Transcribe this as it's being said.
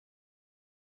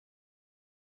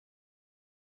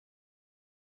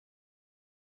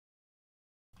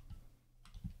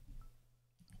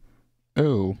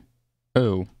Oh.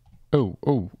 Oh. Oh.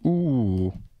 Oh.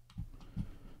 Ooh.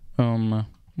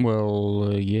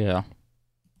 Well, yeah.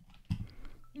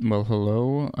 Well,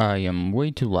 hello. I am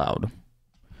way too loud.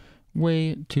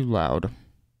 Way too loud.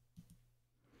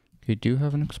 You do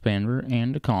have an expander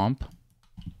and a comp.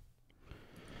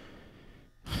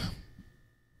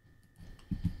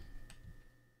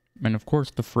 And of course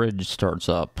the fridge starts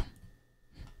up.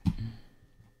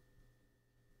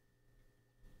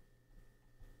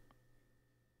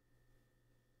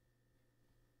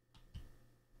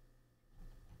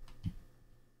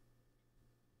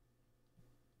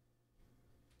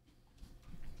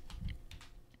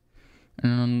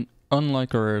 And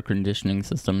unlike our air conditioning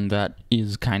system, that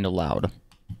is kind of loud.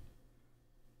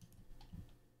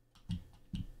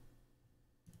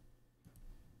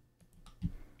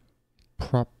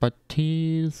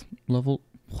 Properties level.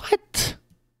 What?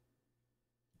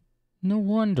 No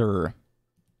wonder.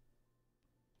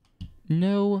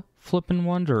 No flippin'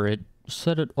 wonder. It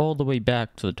set it all the way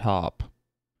back to the top.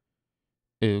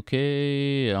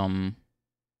 Okay,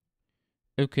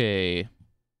 okay.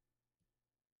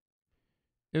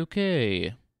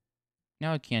 Okay.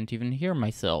 Now I can't even hear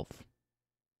myself.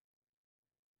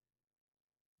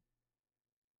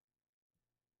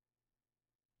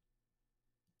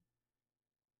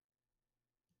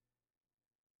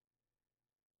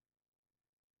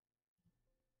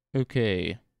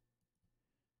 Okay.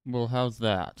 Well, how's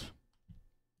that?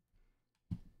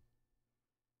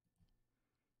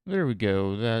 There we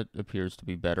go. That appears to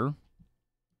be better.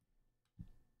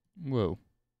 Whoa.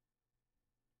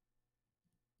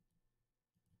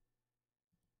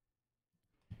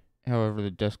 However,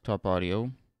 the desktop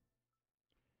audio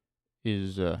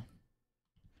is,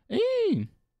 hey!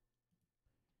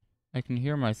 I can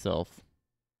hear myself.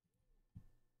 I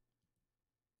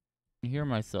can hear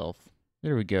myself.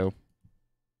 There we go.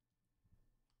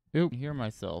 Oop, hear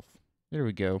myself. There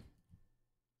we go.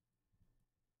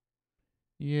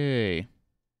 Yay.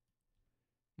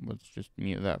 Let's just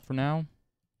mute that for now.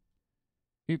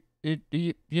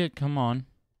 Yeah, come on.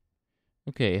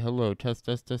 Okay, hello, test,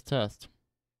 test, test, test.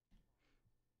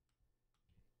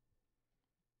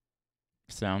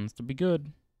 Sounds to be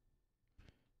good.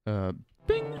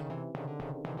 Bing!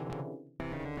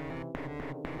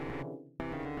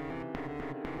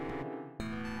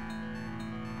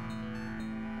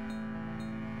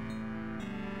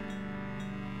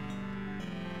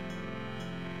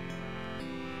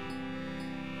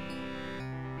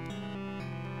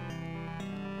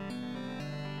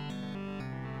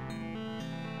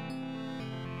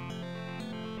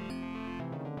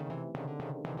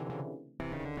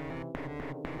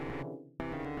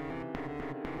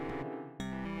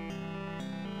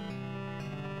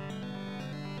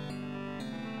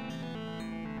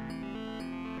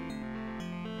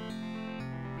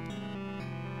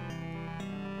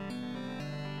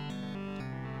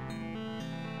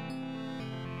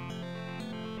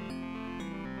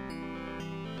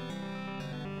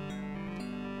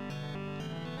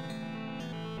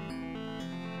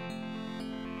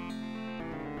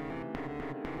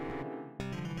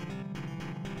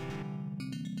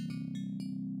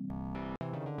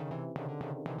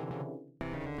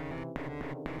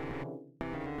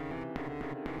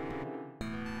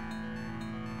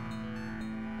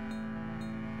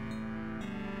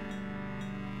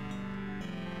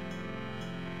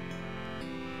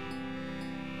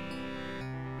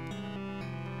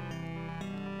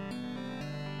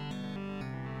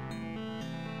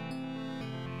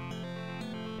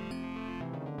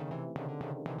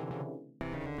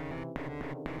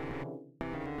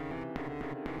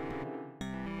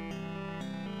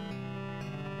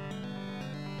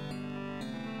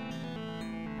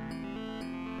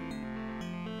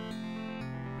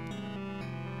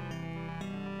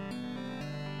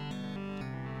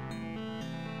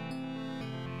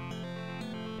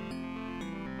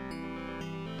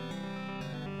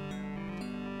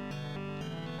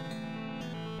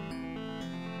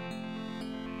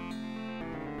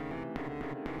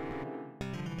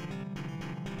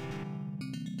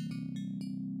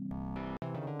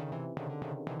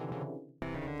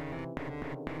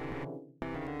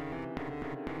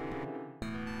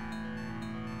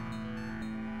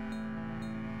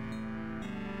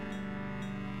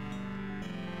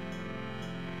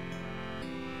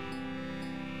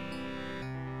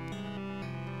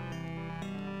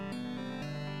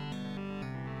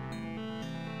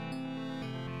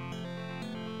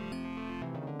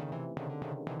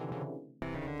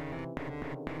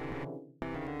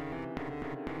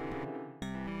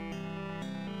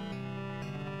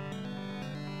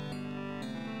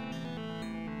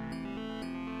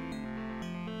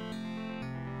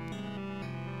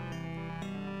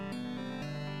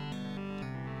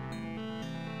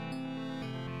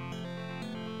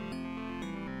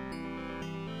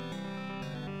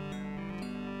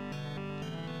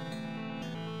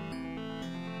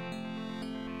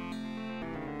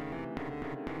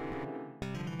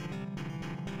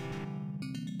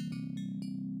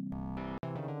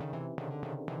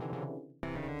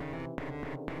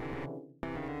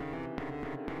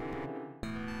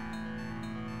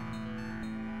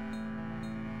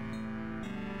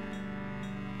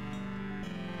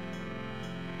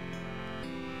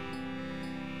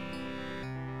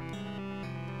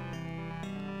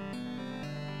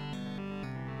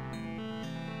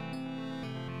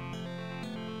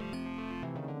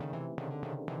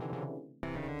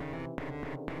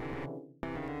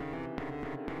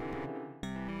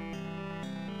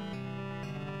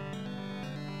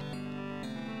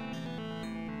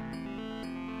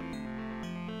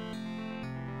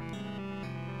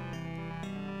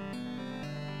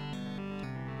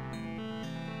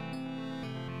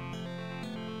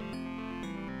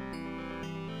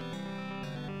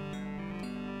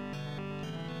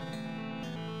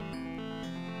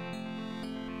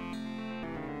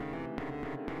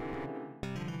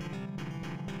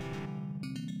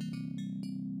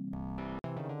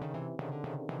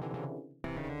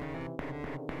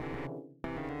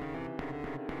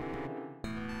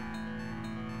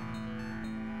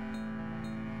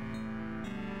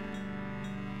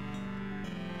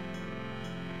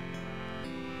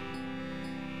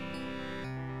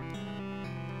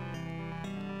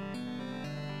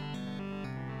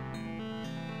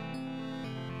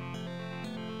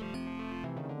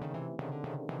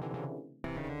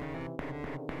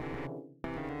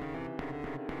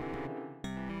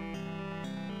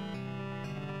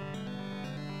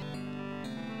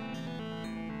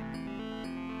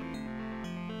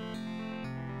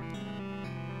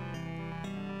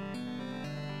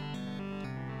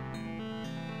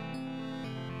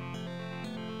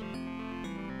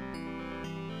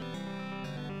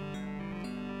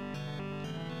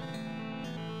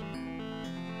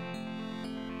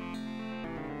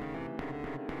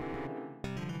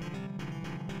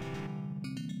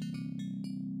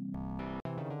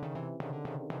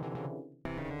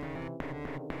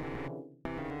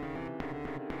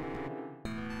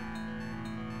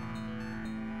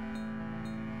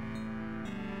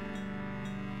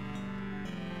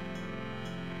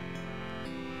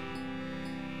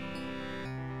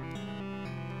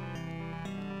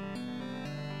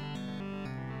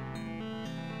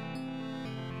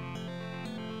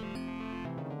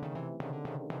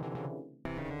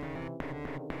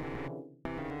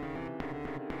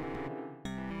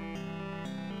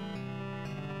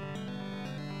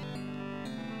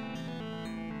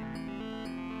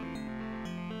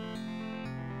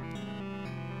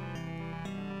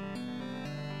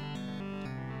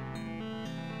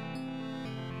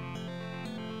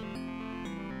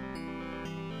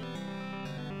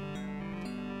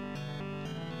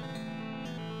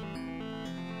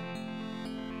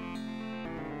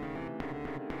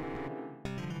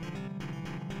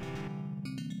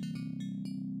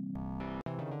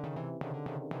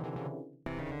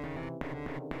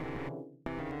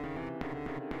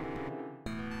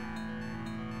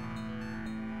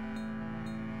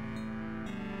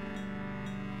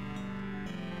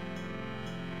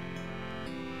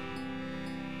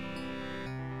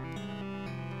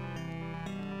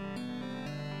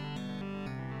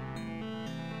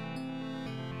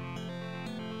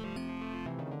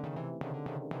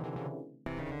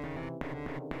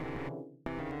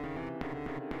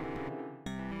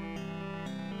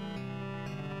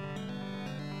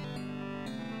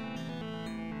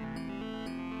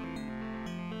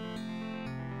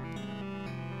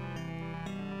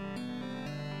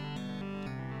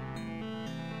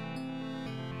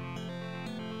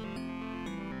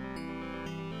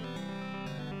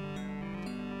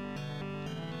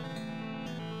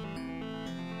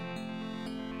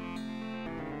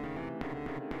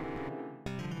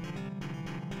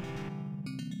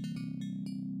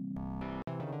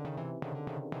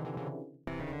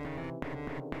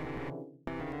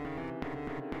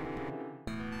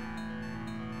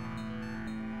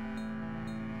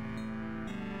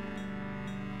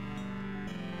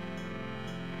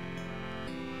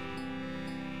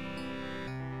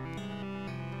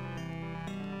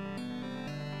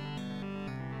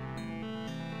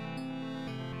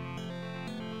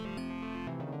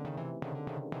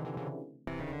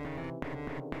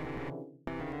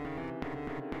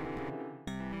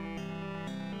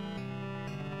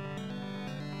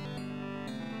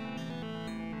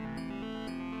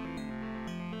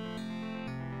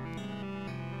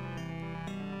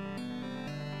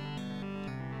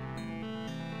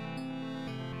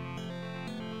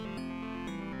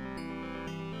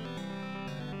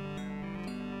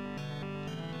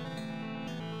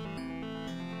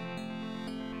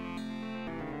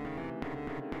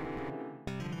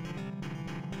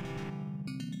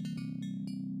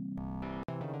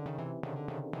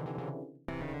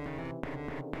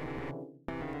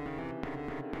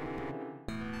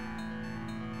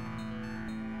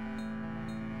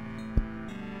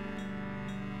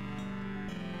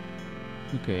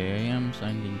 Okay, I am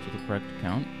signed into the correct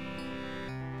account.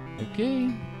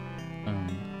 Okay.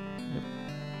 Yep.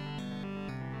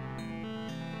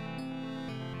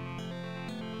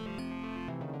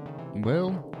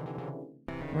 Well,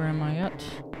 where am I at?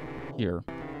 Here.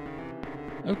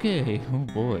 Okay, oh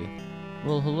boy.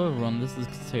 Well, hello everyone, this is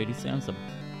Sadie Samson.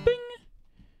 Bing!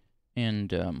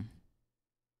 And,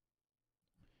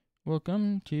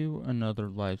 welcome to another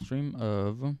live stream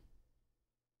of...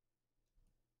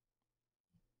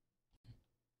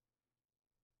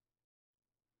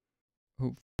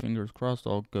 Hope, fingers crossed,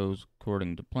 all goes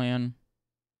according to plan.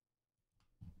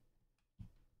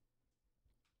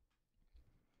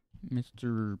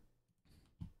 Mr.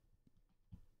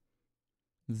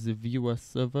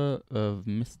 Zviwasova of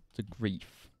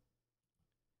MisterGeof's.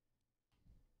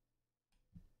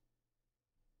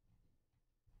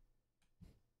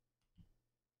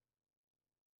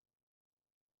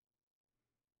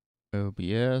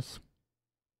 OBS.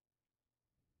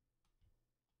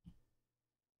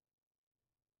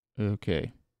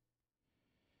 Okay.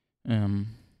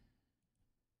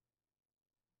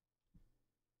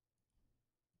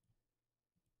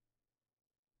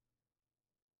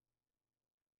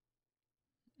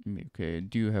 Okay, I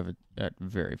do have it at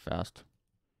very fast.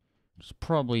 It's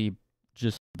probably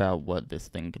just about what this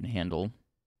thing can handle.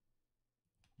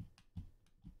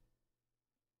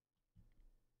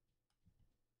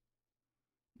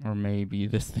 Or maybe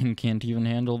this thing can't even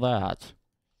handle that.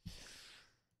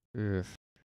 Ugh.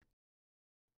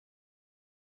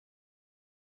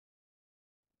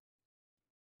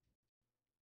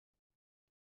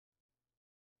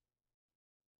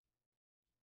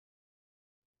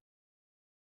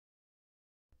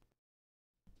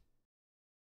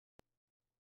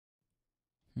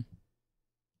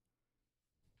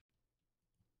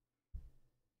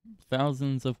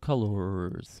 Thousands of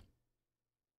colors.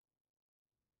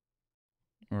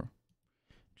 Or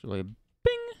actually,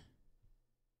 bing!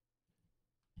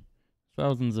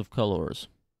 Thousands of colors.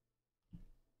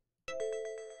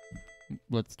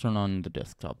 Let's turn on the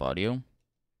desktop audio.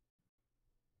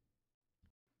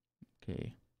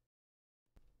 Okay.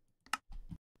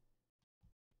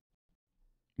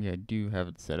 Yeah, I do have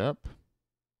it set up.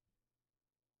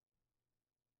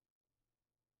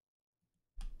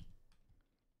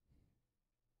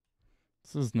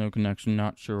 This is no connection,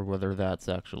 not sure whether that's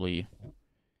actually...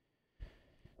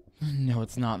 No,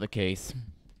 it's not the case.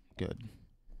 Good.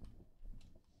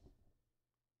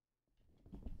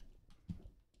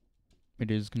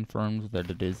 It is confirmed that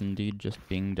it is indeed just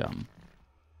being dumb.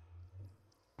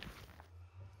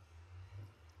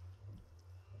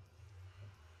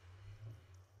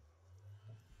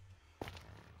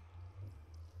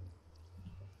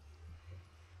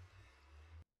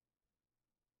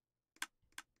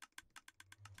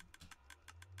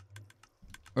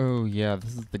 Oh yeah,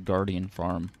 this is the Guardian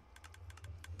farm.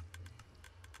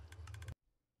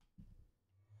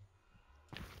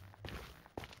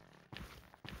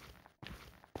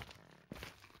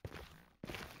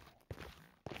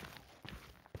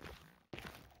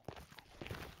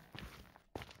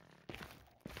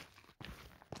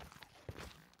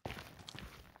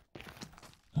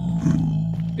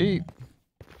 Hey.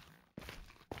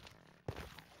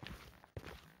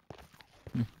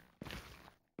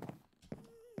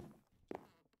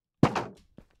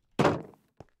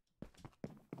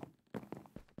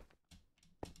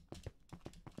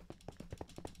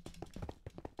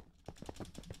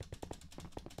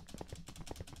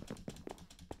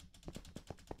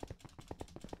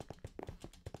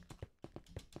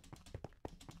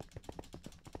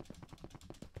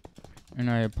 And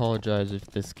I apologize if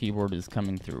this keyboard is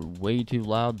coming through way too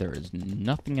loud. There is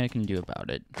nothing I can do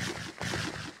about it.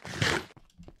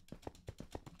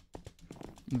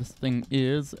 This thing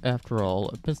is, after all,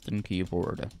 a piston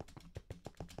keyboard.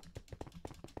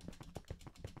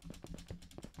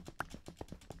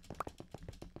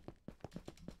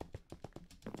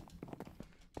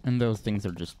 And those things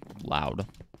are just loud.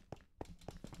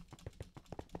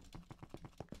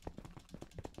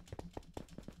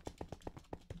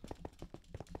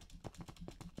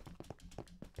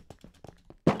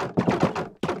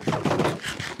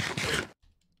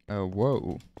 Oh,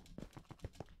 whoa.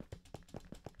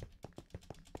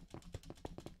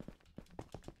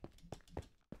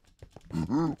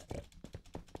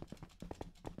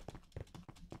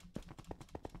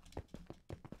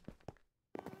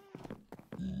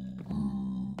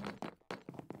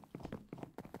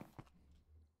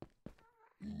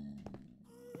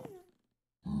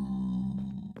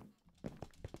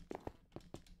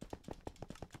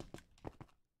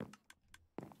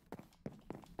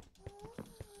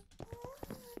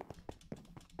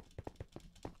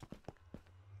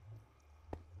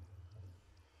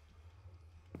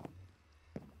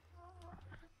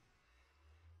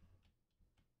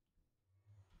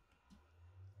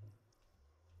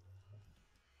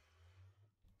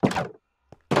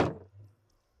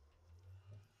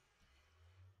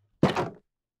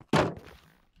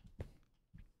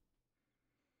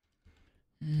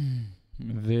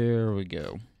 There we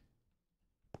go.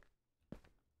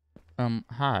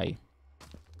 Hi.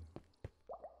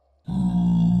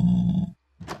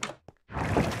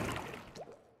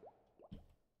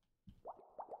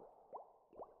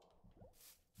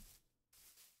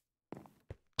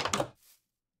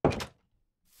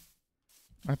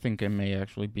 I think I may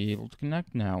actually be able to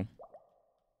connect now.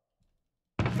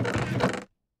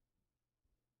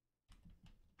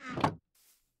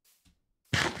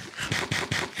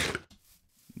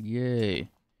 Yay.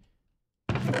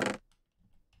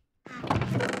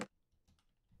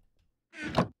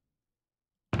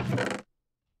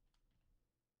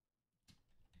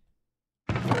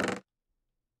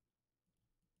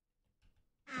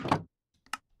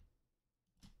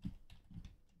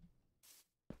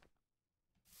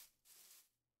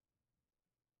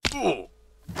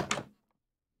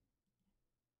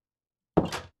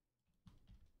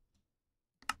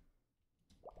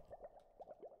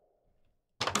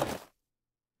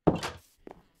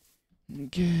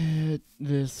 Get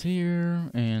this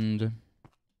here, and...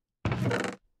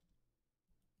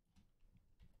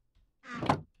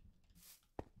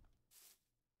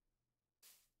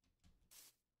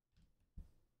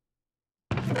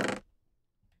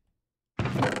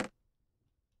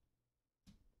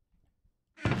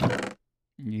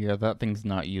 yeah, that thing's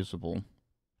not usable.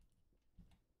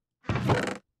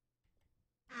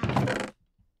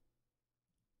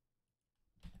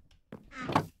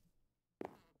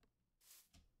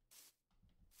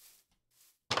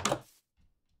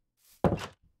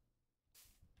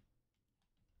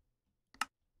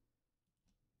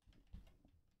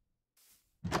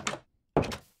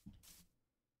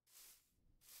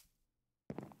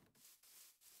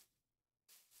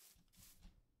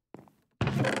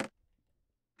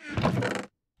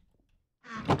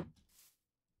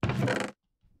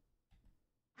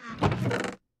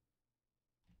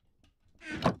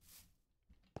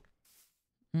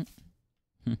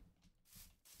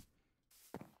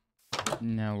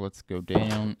 Now let's go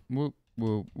down. Whoop,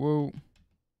 whoop, whoop.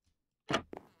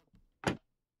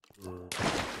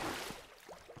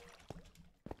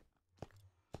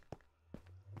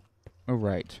 All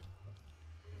right.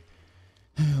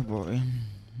 Oh boy.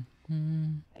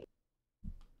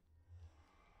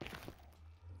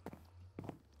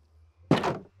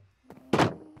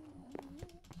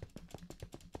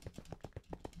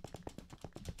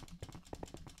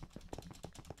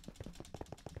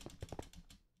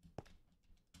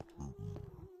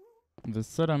 The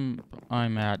setup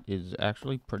I'm at is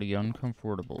actually pretty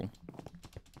uncomfortable.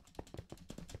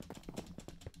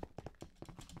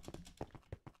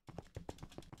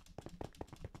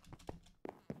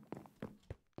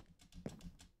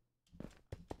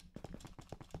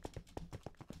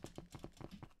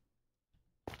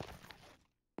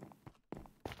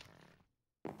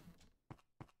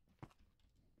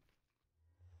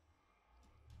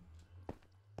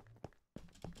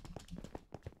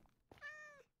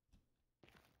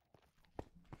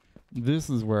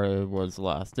 This is where I was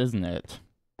last, isn't it?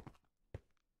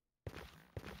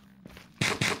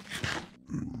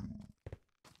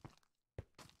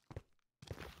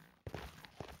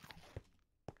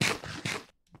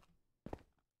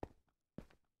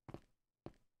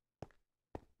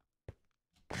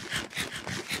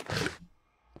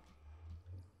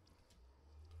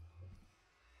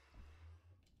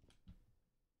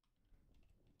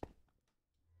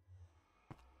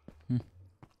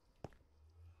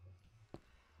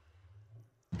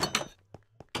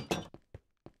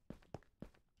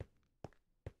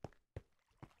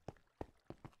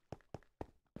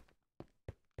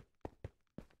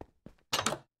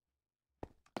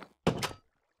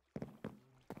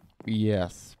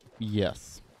 Yes.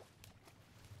 Yes.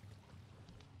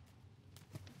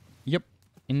 Yep.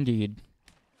 Indeed.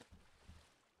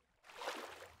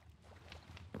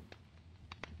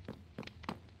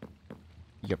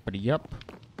 Yuppity yup.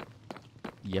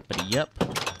 Yuppity yup.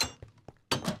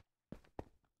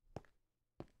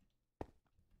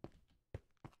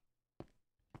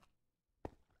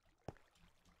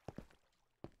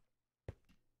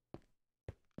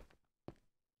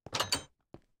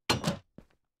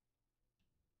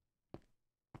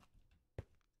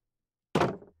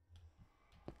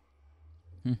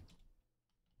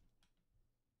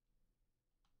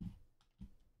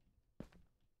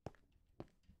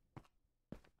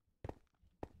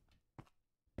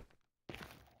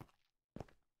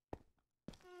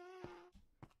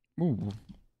 Ooh.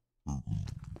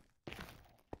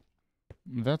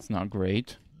 That's not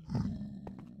great.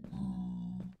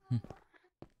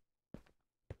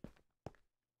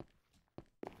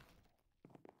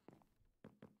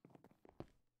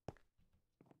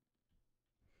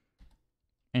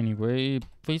 Anyway,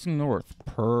 facing north.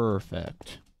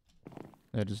 Perfect.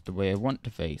 That is the way I want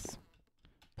to face.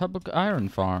 Public iron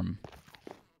farm.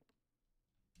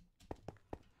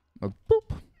 A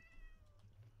boop.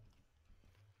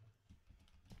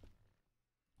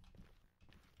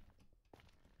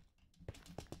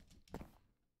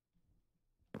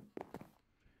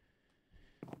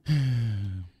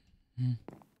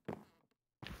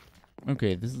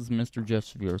 Okay, this is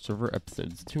MisterGeof's viewer server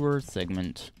episodes tour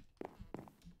segment.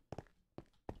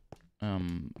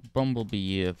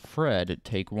 Bumblebee Fred,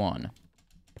 take 1.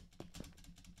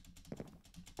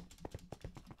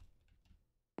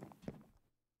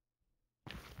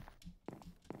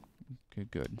 Okay,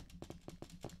 good.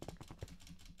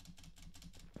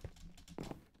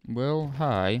 Well,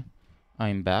 hi.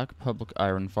 I'm back, public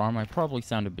iron farm. I probably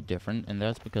sound a bit different, and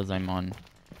that's because I'm on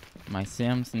my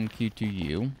Samson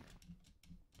Q2U,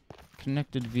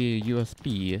 connected via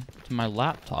USB to my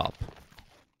laptop.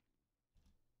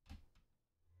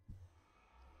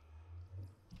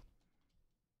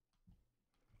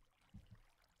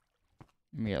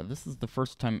 Yeah, this is the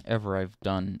first time ever I've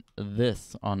done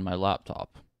this on my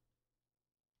laptop.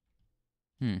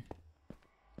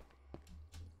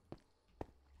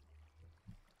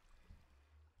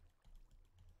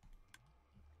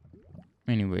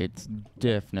 Anyway, it's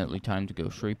definitely time to go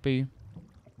sleepy.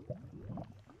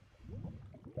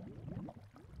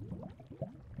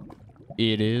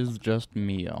 It is just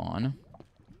me on.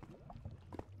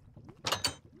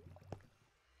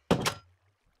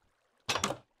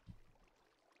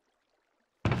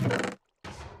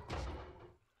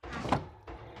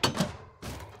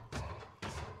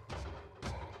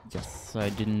 Yes, I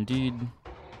did indeed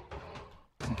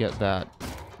get that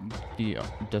the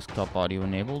desktop audio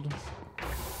enabled.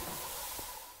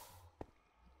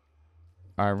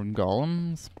 Iron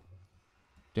golems.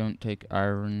 Don't take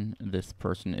iron. This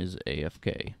person is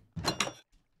AFK.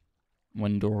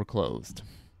 When door closed.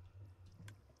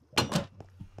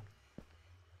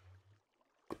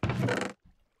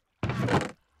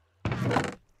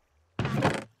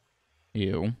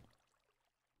 Ew.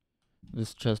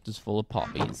 This chest is full of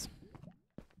poppies.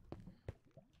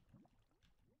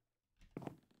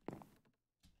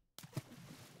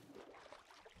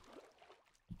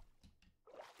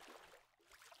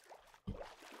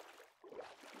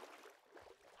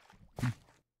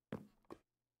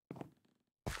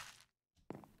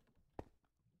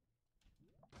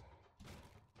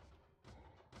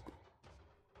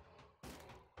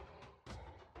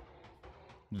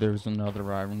 There's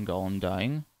another iron golem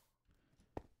dying.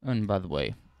 And by the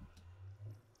way,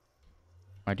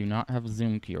 I do not have a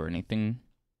zoom key or anything.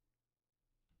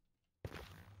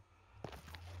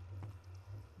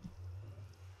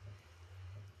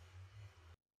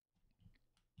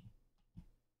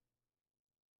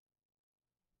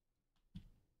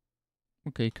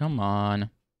 Okay, come on.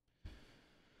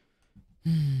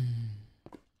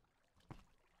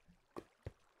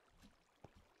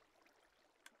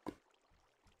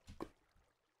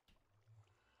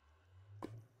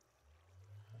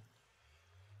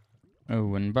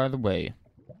 Oh, and by the way,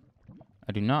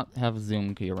 I do not have a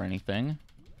zoom key or anything,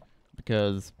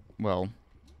 because, well,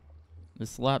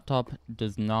 this laptop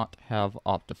does not have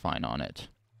Optifine on it.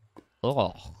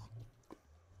 Ugh.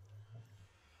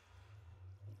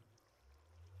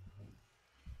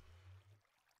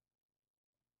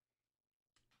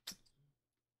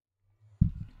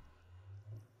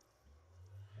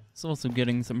 It's also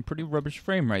getting some pretty rubbish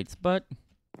frame rates, but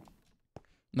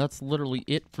that's literally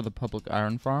it for the public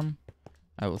iron farm.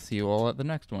 I will see you all at the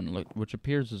next one, which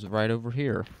appears is right over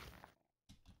here.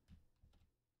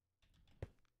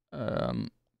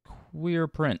 Queer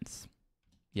Prince.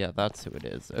 Yeah, that's who it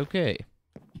is. Okay.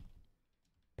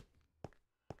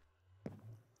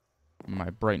 My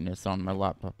brightness on my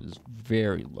laptop is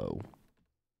very low.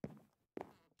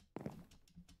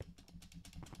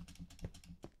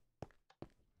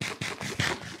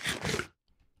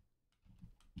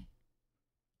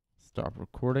 Stop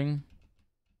recording.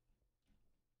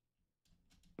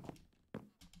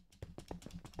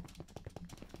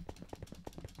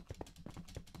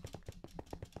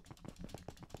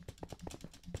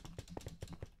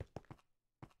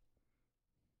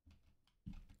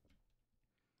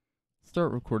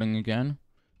 Start recording again.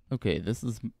 Okay, this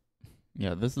is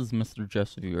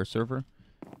MisterGeof's viewer server.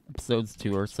 Episodes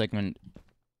 2 are segment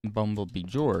Bumblebee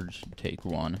George, take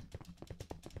 1.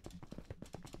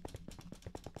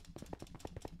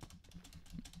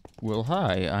 Well,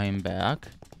 hi, I am back,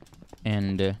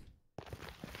 and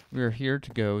we're here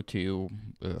to go to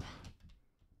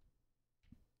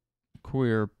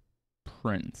Queer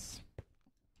Prince.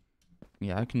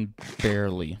 Yeah, I can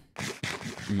barely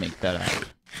make that out.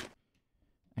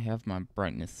 I have my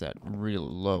brightness set really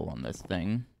low on this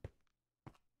thing.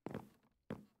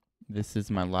 This is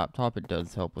my laptop. It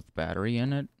does help with battery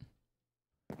in it.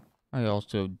 I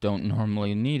also don't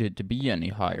normally need it to be any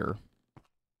higher.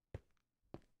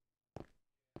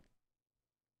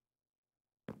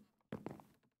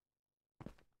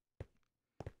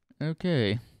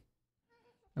 Okay.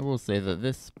 I will say that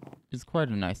this is quite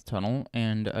a nice tunnel,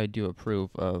 and I do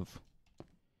approve of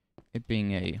it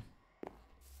being a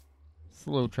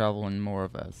slow travel and more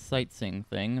of a sightseeing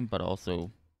thing, but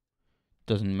also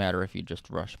doesn't matter if you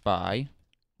just rush by.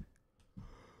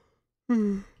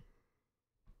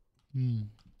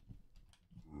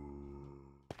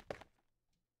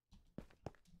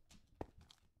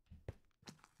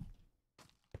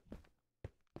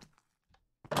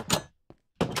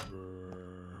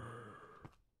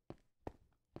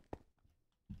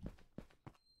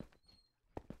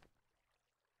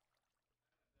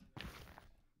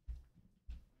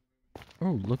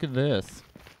 Oh, look at this.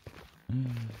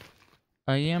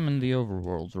 I am in the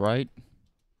overworld, right?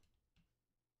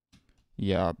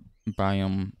 Yeah,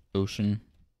 biome, ocean.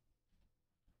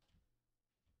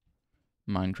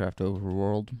 Minecraft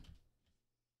overworld.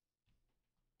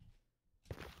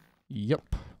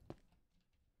 Yep.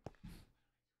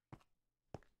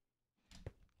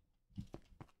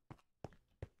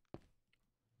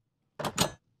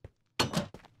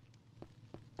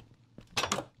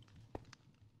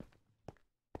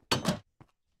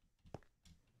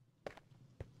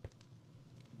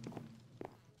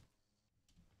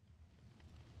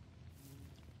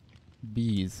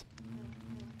 Bees.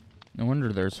 No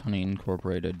wonder there's honey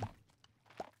incorporated.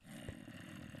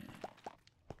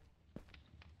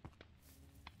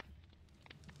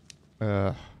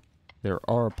 There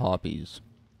are poppies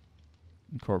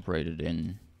incorporated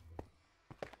in.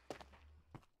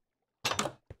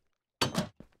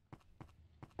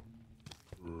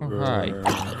 Oh, hi.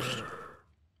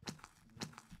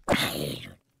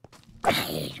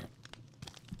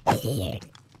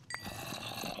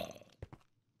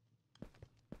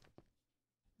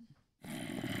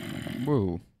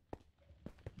 Whoa.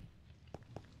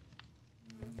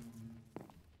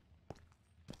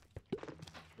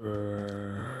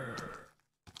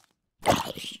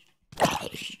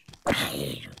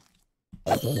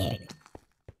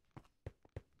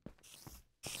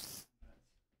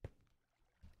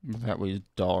 That way's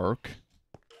dark.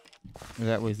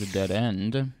 That way's a dead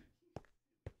end.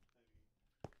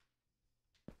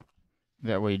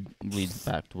 That way leads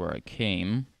back to where I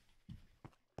came.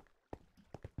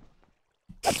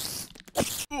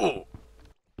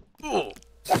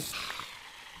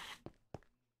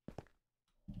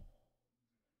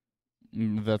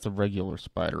 That's a regular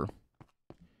spider.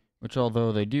 Which,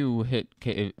 although they do hit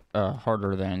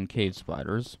harder than cave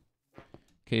spiders,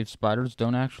 cave spiders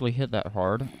don't actually hit that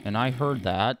hard, and I heard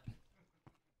that.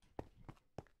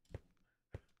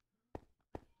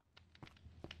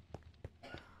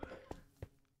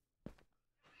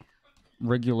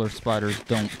 Regular spiders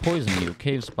don't poison you,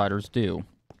 cave spiders do.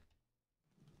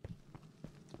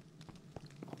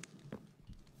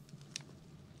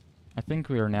 I think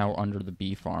we are now under the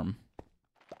bee farm.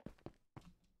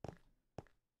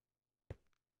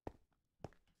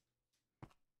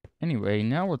 Anyway,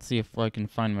 now let's see if I can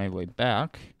find my way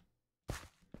back.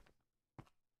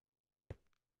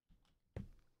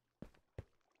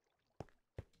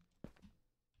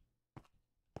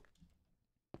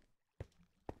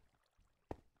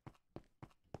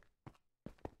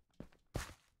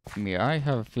 Yeah, I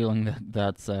have a feeling that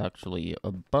that's actually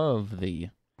above the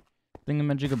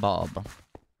thingamajigabob.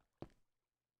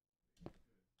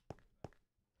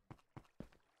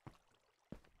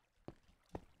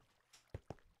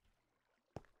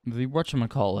 The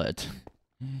whatchamacallit.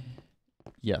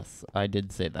 Yes, I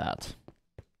did say that.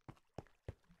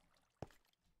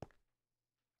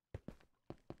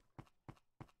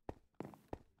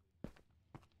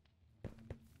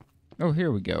 Oh,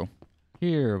 here we go.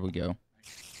 Here we go.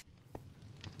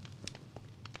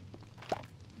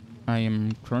 I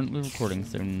am currently recording,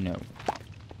 so no.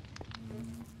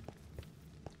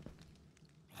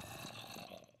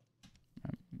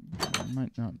 I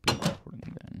might not be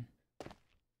recording then.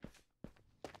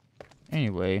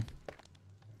 Anyway.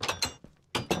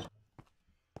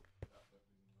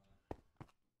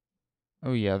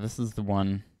 Oh yeah, this is the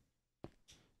one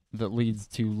that leads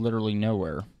to literally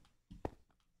nowhere.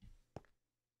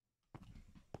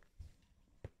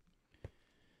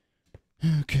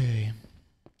 Okay.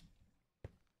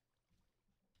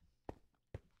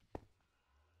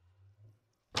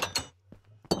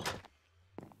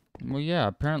 Well, yeah,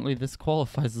 apparently this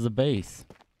qualifies as a base.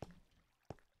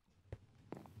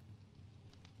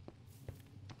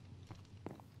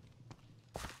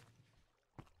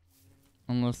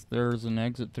 Unless there's an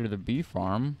exit through the bee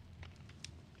farm.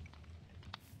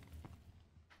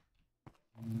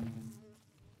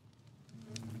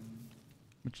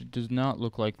 Which it does not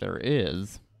look like there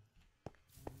is.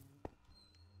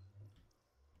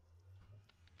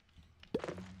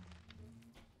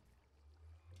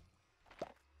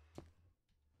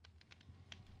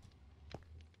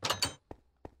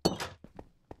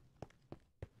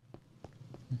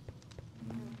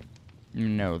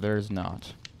 No, there's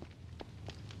not.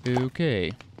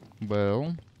 Okay,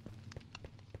 well...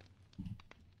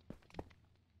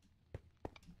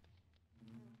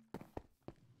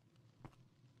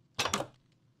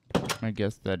 I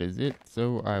guess that is it,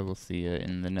 so I will see you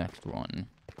in the next one.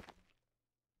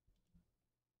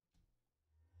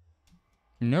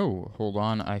 No, hold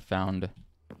on, I found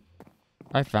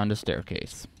a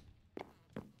staircase.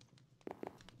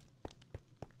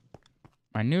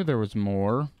 I knew there was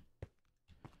more.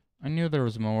 I knew there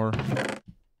was more.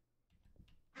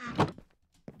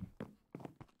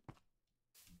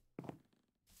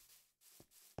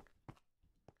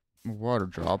 Water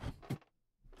drop.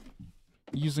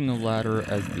 Using a ladder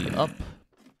as the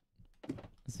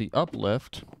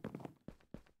uplift.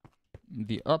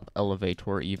 The up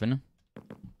elevator even.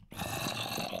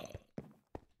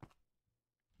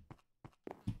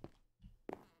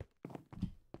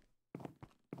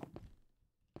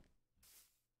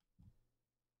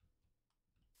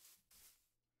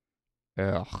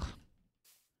 Ugh.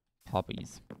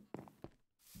 Poppies.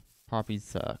 Poppies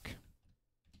suck.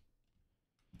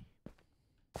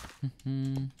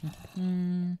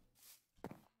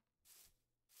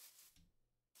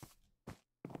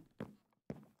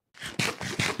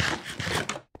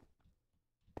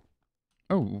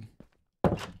 Oh.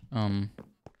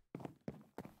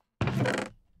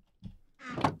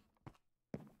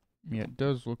 Yeah, it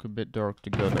does look a bit dark to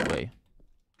go that way.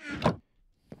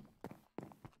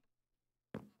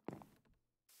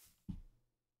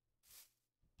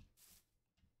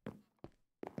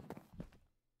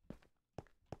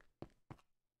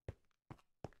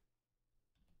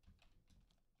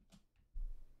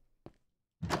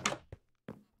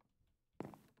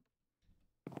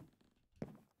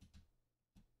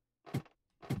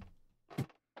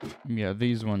 Yeah,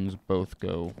 these ones both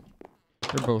go.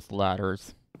 They're both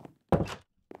ladders.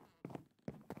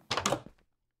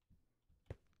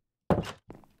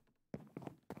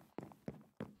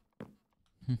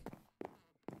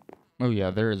 Oh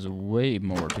yeah, there is way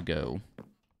more to go.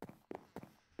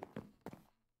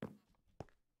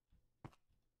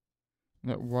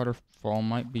 That waterfall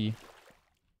might be...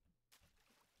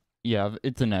 Yeah,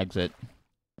 it's an exit.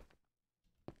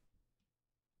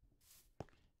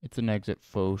 It's an exit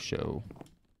faux show.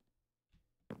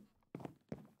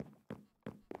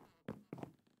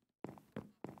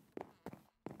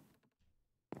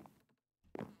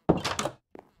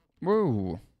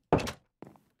 Whoa!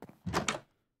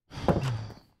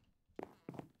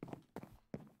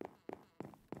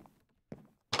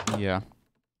 Yeah.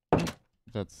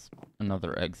 That's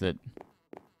another exit.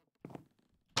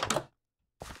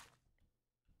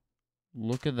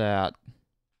 Look at that.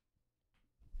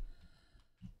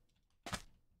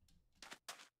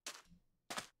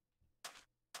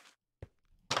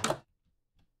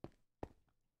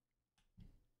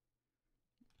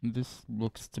 This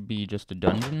looks to be just a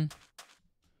dungeon.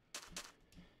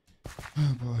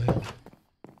 Oh boy.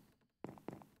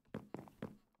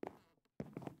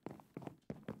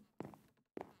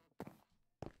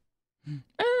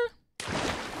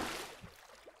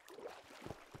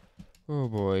 Oh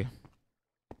boy.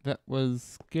 That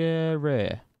was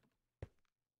scary.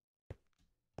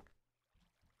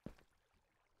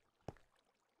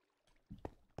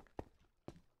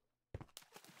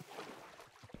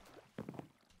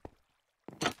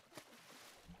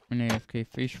 An AFK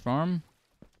fish farm.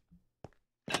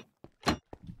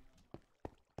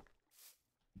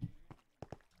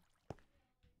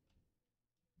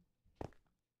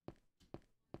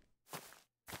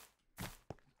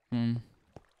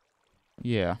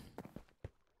 Yeah.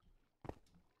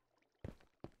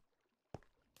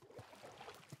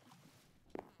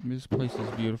 This place is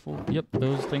beautiful. Yep,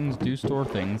 those things do store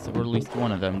things, or at least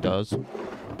one of them does.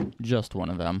 Just one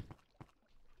of them.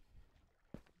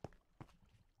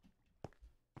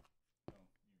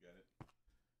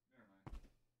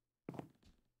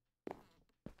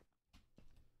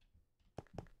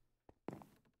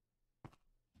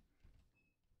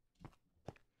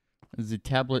 The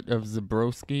tablet of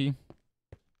Zabrowski.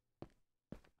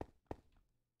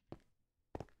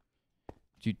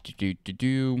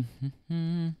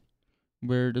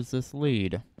 Where does this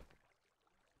lead?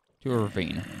 To a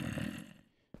ravine.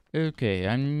 Okay,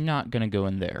 I'm not gonna go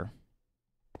in there.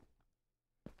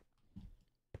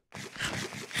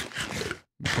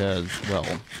 Because,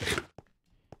 well,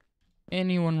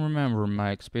 anyone remember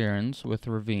my experience with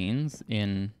ravines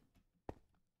in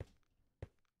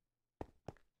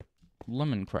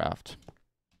Lemoncraft?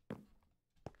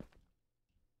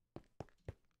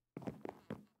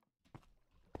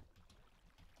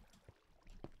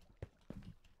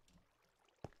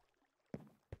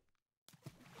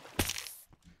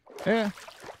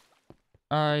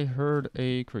 I heard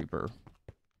a creeper.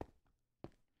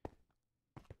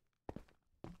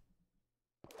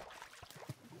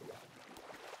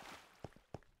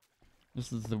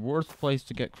 This is the worst place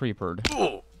to get creepered.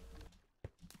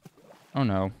 Oh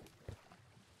no.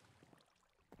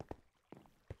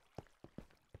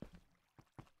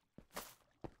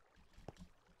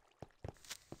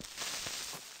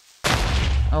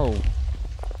 Oh.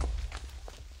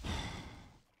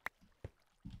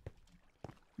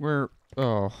 Where...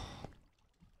 Oh...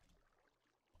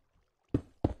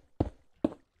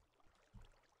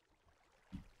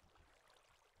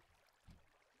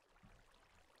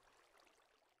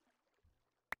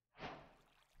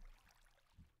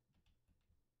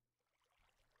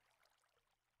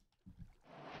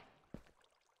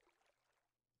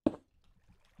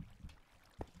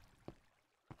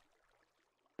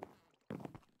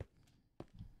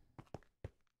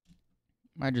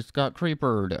 I just got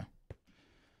creepered.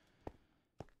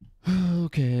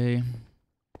 Okay.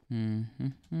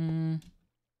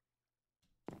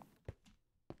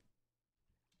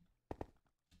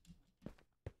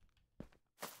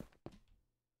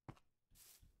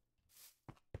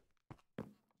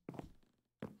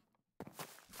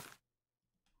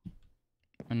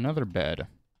 Another bed.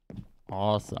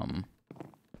 Awesome.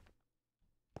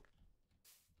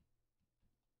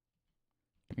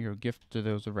 You're a gift to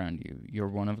those around you. You're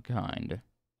one of a kind.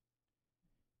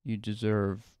 You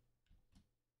deserve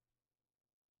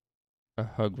a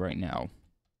hug right now.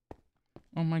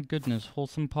 Oh my goodness,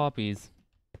 wholesome poppies.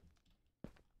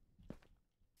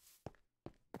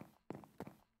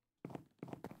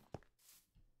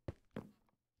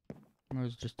 I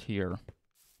was just here.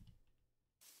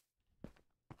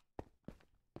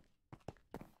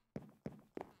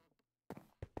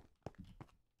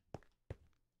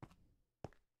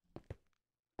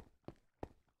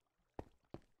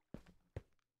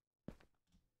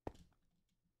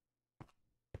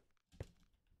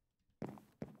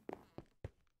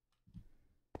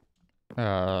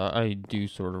 I do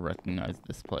sort of recognize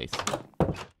this place.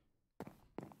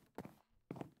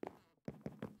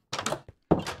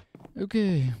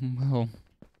 Okay, well...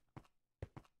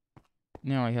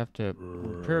 Now I have to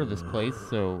repair this place,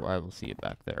 so I will see it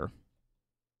back there.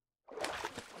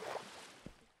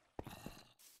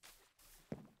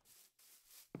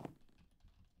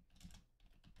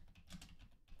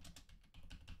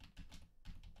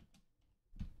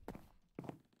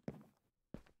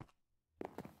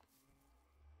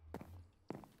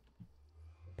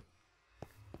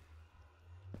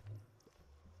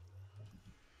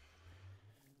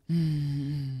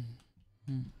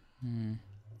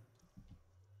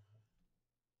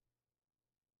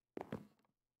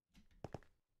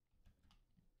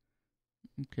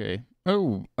 Okay.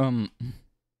 Oh,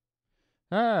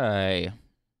 hi.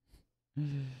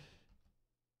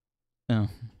 Oh.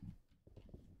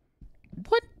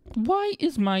 What? Why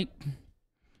is my...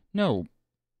 No.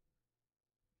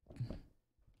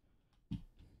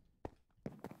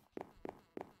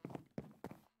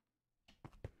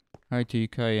 Hi, T.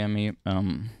 Kayemi.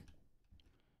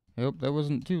 I hope that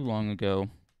wasn't too long ago.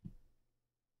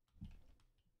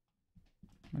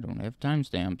 I don't have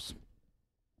timestamps.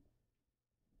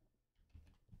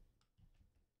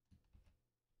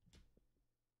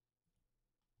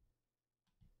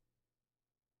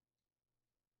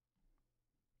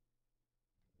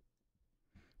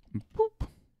 Boop.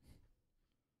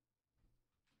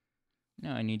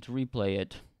 Now I need to replay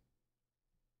it.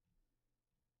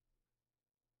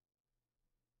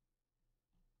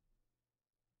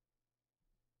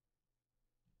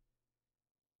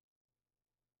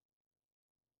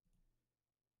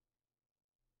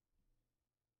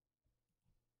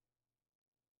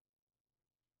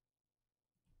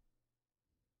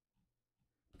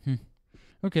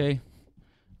 Okay.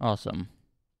 Awesome.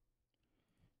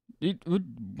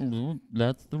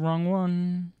 That's the wrong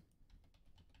one.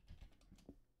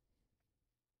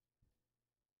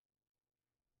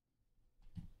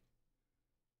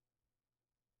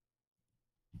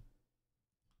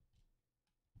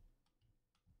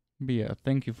 But yeah,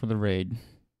 thank you for the raid.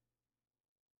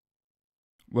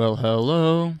 Well,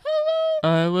 hello.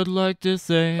 I would like to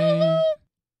say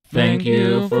thank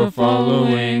you for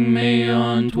following me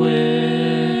on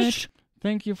Twitch.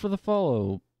 Thank you for the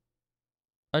follow.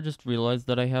 I just realized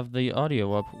that I have the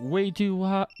audio up way too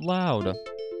loud.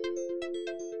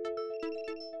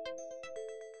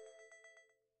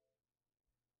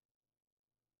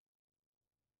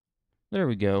 There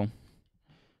we go.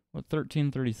 What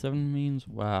 1337 means?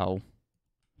 Wow.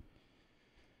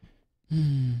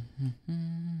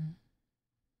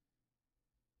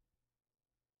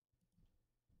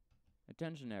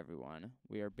 Attention everyone,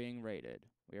 we are being raided.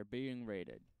 We are being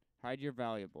raided. Hide your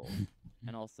valuables.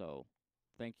 And also,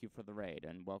 thank you for the raid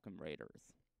and welcome raiders.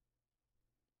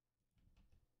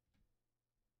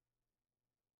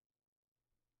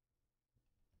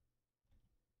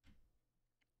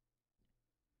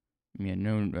 Yeah,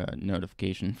 no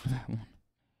notification for that one.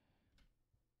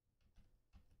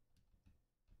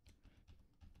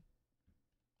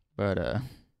 But,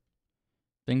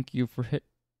 thank you for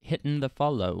hitting the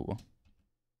follow.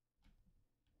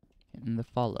 in the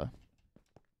follow.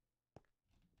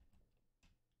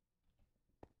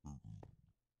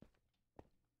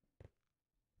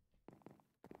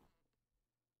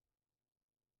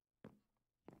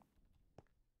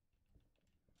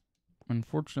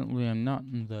 Unfortunately, I'm not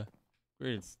in the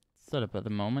greatest setup at the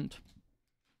moment.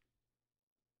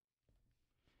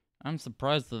 I'm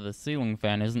surprised that the ceiling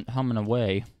fan isn't humming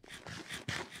away.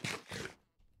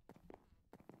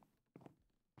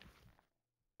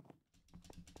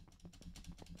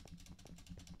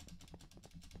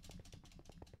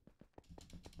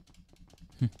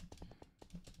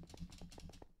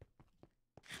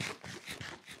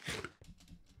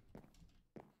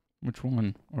 Which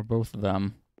one? Or both of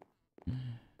them?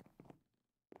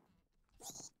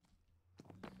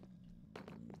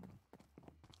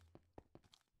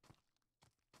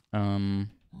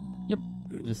 Yep.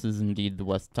 This is indeed the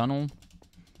West Tunnel.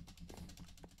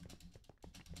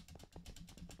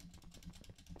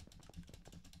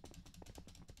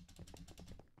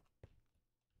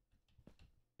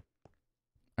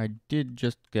 I did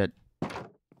just get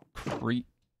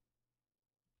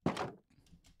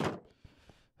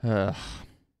I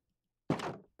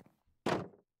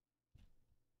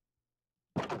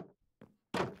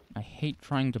hate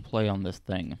trying to play on this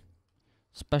thing.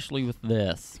 Especially with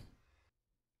this.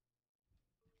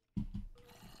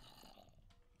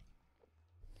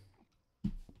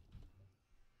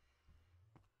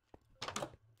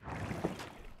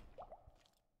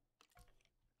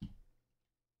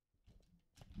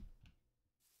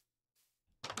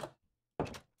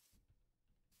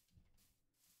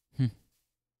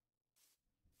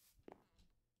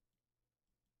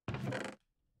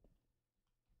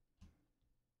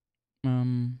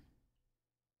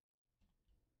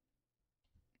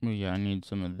 Well, yeah, I need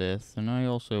some of this, and I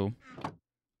also...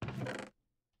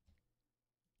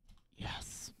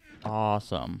 Yes!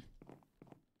 Awesome.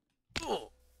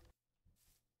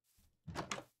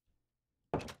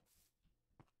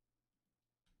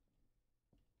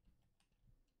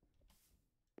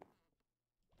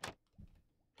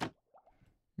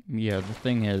 Yeah, the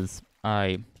thing is,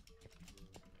 I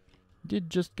did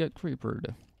just get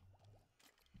creepered.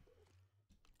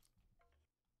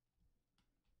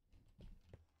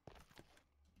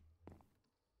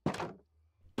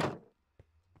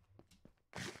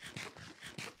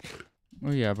 Oh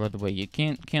yeah, by the way, you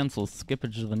can't cancel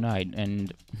skippage of the night,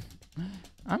 and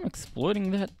I'm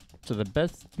exploiting that to the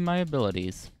best of my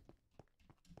abilities.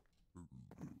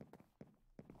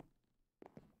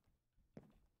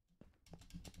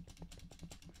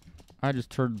 I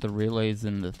just heard the relays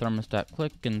in the thermostat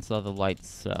click and saw the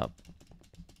lights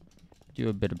do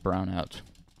a bit of brownout.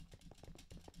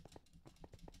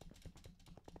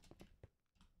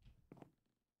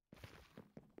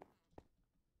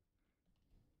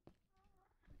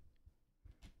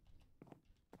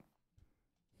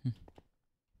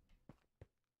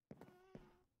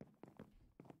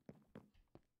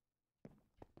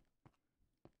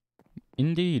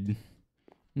 Indeed.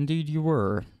 Indeed you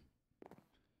were.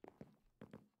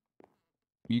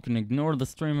 You can ignore the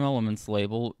Stream Elements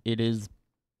label. It is,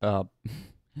 it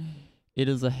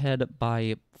is ahead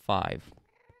by 5.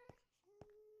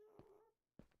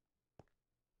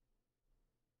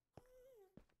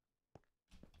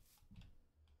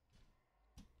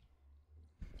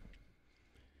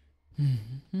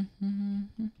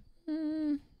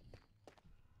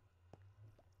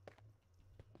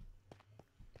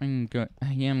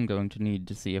 I am going to need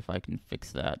to see if I can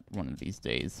fix that one of these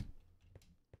days.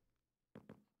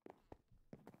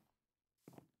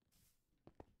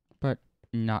 But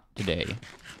not today.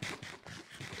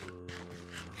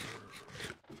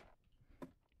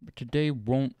 But today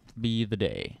won't be the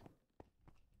day.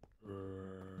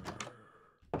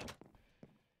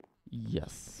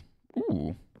 Yes.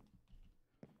 Ooh.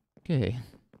 Okay.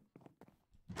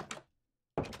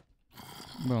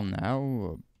 Well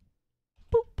now,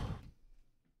 boop.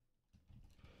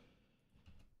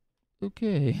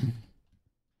 Okay.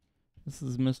 This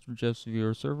is MisterGeof's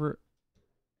viewer server.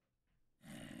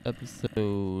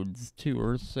 Episodes 2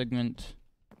 Earth segment.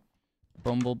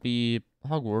 Bumblebee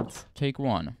Hogwarts, take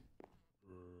 1.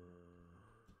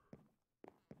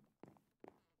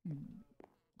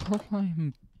 Oh,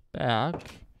 I'm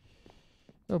back.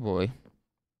 Oh boy.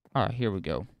 Ah, here we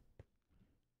go.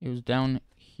 It was down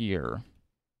here.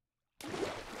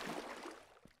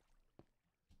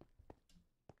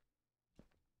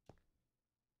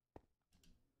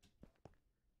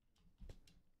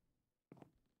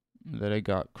 That I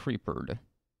got creepered.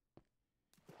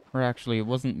 Or actually, it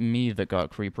wasn't me that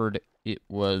got creepered. It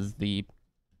was the...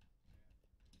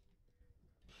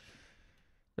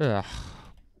 Ugh.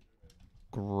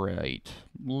 Great.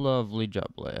 Lovely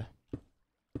jubbly.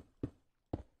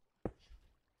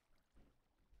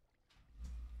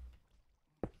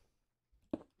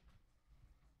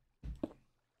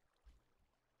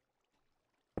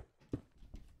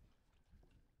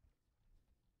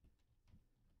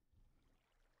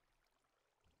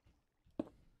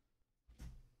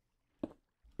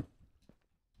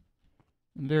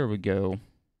 There we go.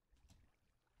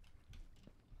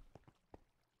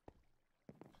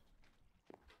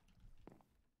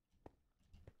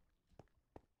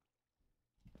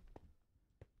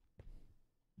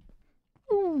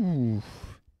 Ooh.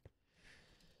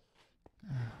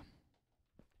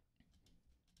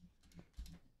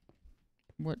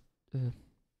 What?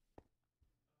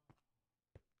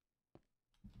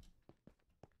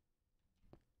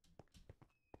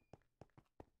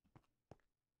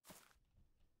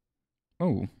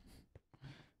 Oh.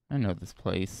 I know this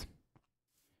place.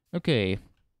 Okay.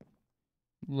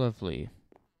 Lovely.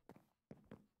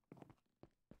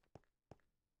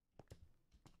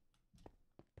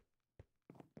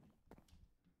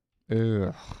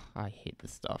 Ugh. I hate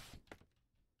this stuff.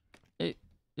 Eep,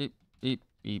 eep, eep,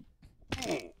 eep.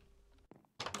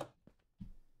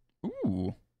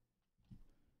 Ooh.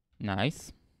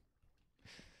 Nice.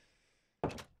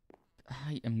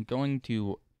 I am going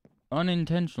to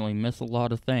unintentionally miss a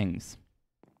lot of things.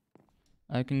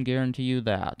 I can guarantee you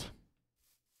that.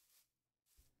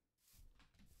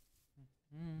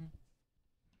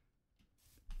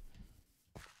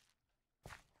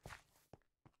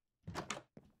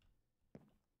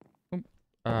 Oh,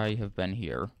 I have been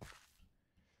here.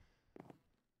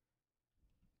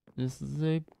 This is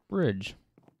a bridge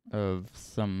of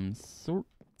some sorts-ish.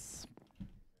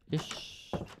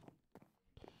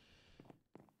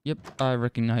 Yep, I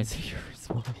recognize it here as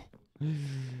well.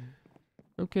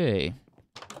 Okay.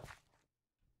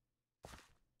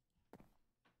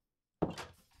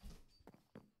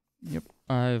 Yep,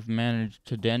 I've managed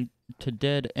to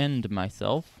dead end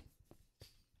myself.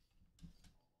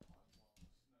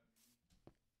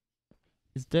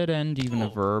 Is dead end even a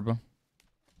verb?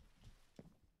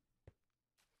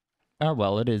 Ah,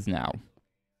 well, it is now.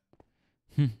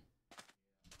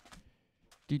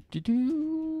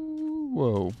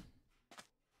 Whoa.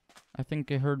 I think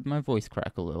I heard my voice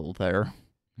crack a little there.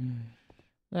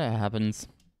 That happens.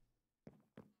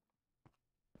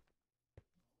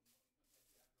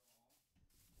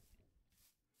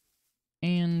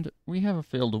 And we have a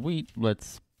field of wheat.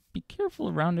 Let's be careful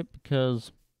around it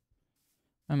because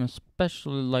I'm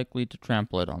especially likely to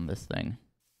trample it on this thing.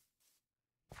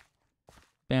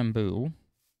 Bamboo.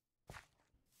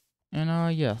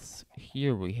 And yes,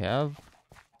 here we have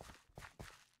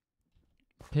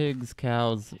pigs,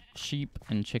 cows, sheep,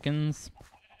 and chickens,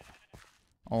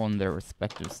 all in their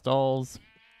respective stalls.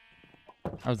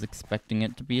 I was expecting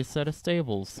it to be a set of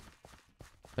stables,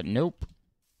 but nope.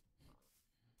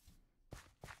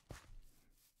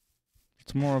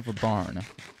 It's more of a barn.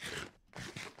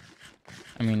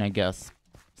 I mean, I guess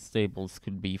stables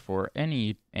could be for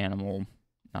any animal,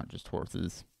 not just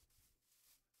horses.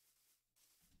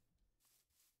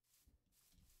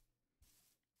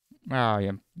 Oh,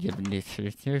 yeah, giving this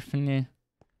Tiffany.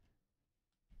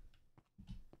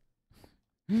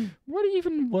 What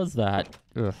even was that?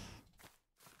 Ugh.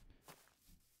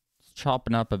 It's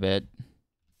chopping up a bit.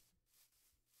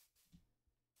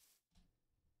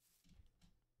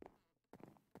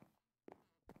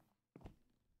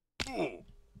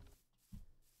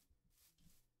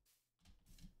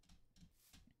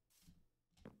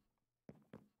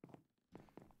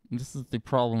 This is the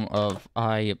problem of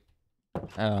I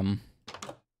have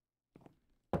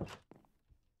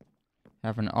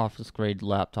an office grade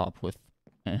laptop with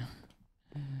an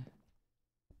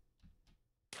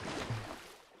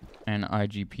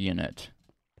IGP in it.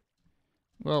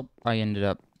 Well, I ended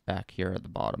up back here at the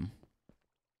bottom.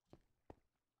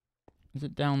 Is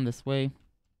it down this way?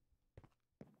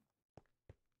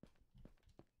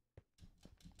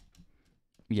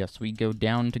 Yes, we go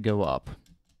down to go up.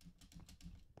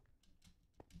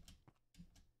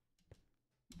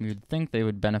 You'd think they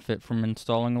would benefit from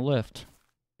installing a lift.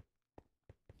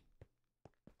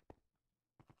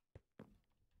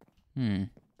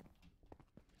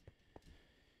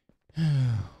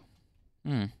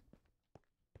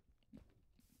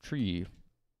 Trees.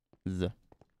 I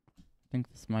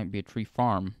think this might be a tree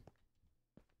farm.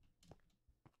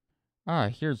 Ah,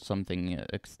 here's something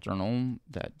external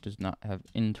that does not have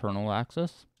internal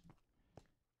access.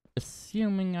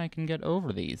 Assuming I can get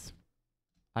over these.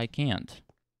 I can't.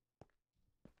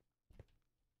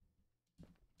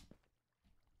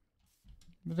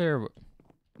 There.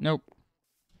 Nope.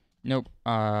 Nope.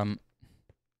 I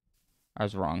I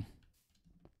was wrong.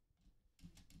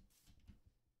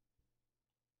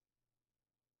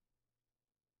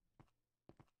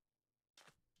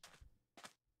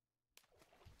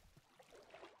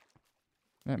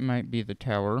 That might be the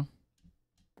tower.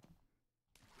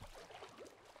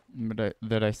 But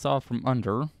that I saw from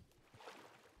under.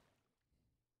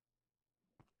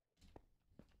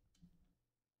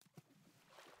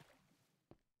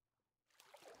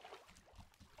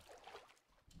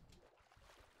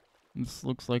 This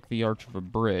looks like the arch of a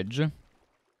bridge.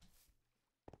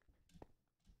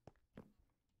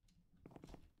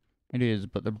 It is,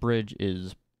 but the bridge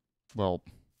is, well,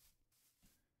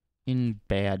 in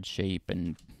bad shape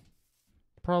and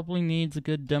probably needs a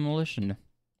good demolition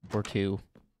or two.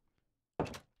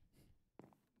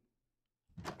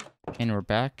 And we're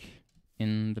back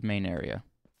in the main area.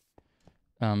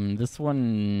 This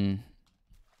one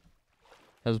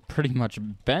has pretty much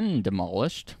been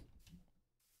demolished.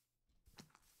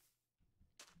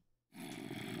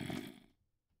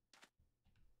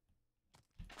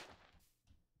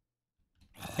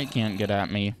 It can't get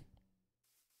at me.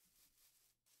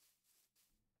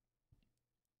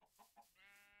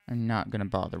 I'm not gonna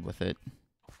bother with it.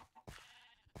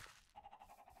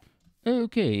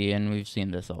 Okay, and we've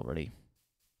seen this already.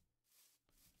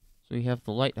 So we have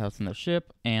the lighthouse in the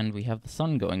ship, and we have the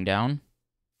sun going down.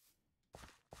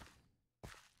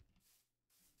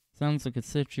 Sounds like a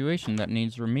situation that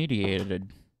needs remediated.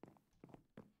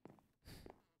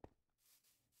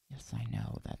 Yes, I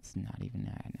know, that's not even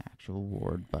an actual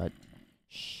ward, but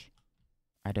shh,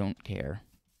 I don't care.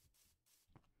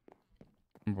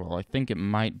 Well, I think it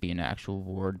might be an actual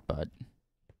ward, but...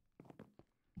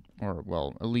 Or,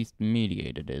 well, at least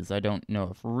mediated is. I don't know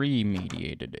if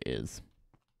remediated is.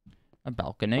 A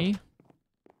balcony.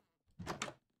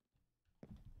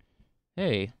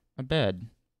 Hey, a bed.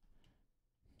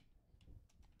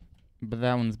 But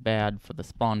that one's bad for the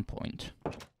spawn point.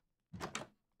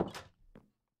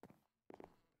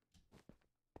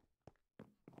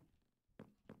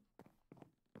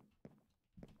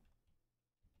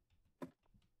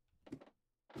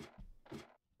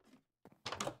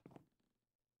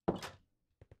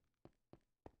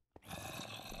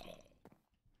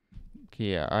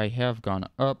 Yeah, I have gone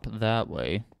up that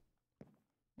way.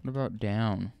 What about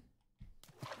down?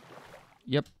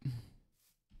 Yep.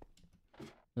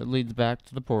 That leads back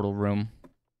to the portal room.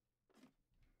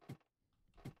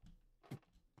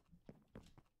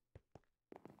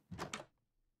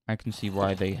 I can see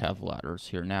why they have ladders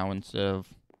here now instead of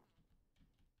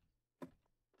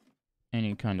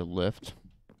any kind of lift.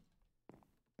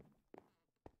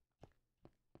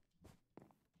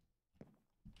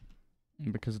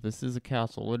 Because this is a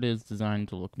castle, it is designed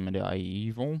to look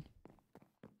medieval.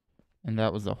 And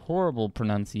that was a horrible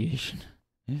pronunciation.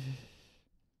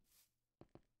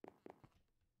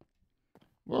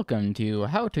 Welcome to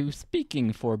How to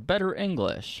Speaking for Better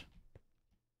English.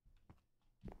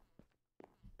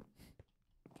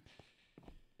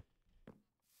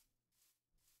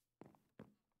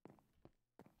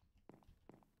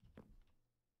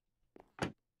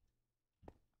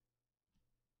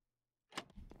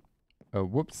 Oh,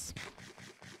 whoops.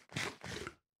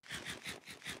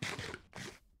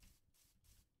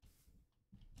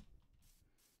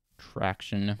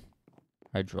 Traction.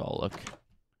 Hydraulic.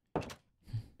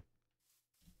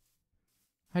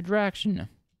 Hydraction.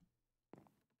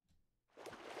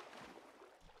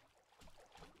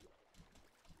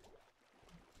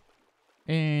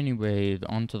 Anyway,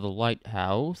 onto the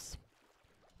lighthouse.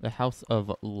 The House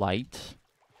of Light.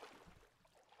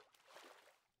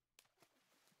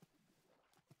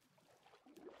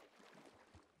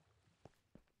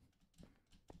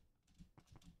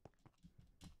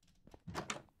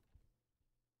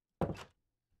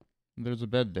 There's a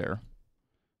bed there.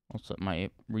 I'll set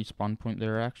my respawn point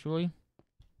there, actually.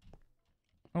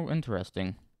 Oh,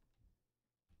 interesting.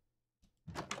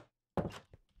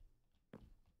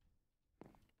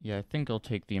 Yeah, I think I'll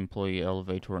take the employee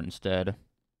elevator instead.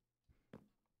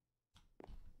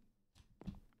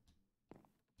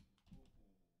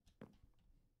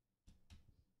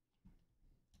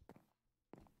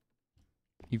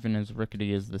 Even as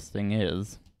rickety as this thing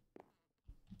is.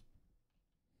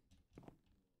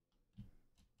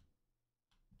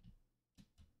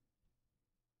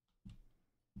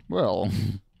 Well,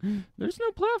 there's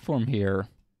no platform here.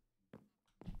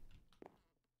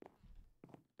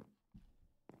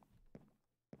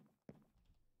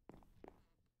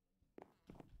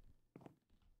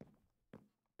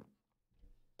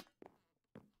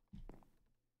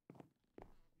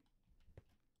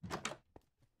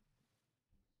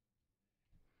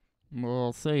 Well,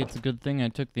 I'll say it's a good thing I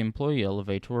took the employee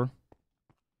elevator.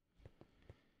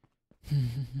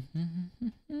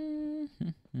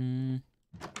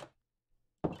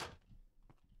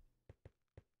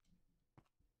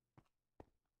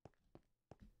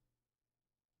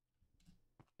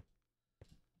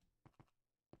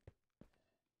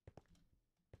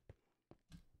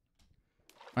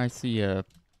 I see a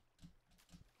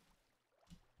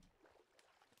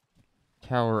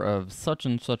tower of such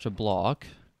and such a block.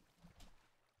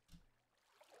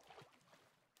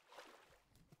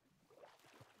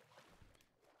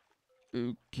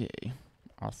 Okay,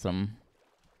 awesome.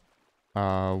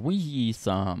 We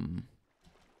some.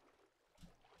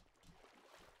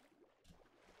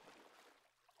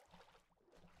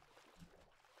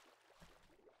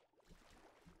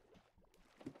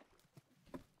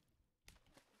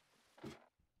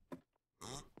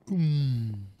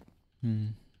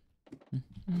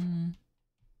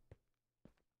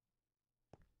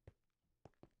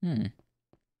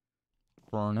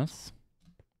 Furnace.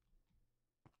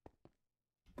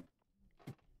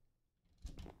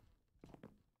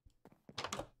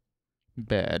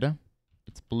 Bed.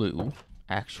 It's blue,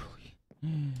 actually.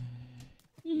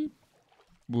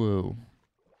 Whoa.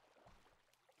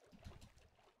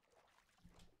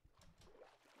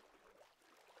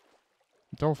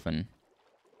 Dolphin.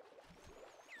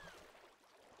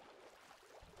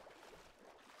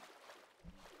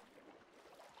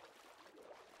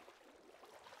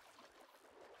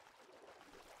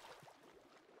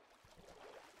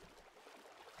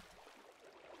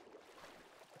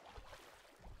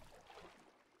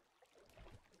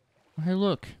 Hey,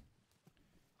 look.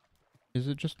 Is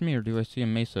it just me, or do I see a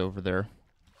mesa over there?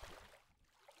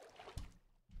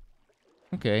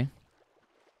 Okay.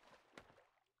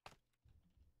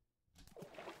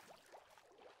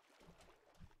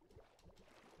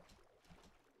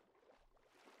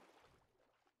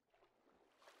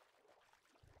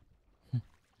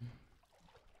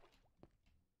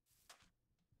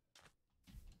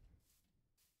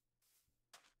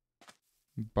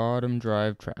 Bottom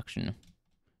drive traction.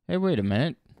 Hey, wait a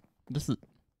minute. This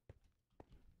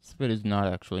bit is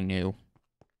not actually new.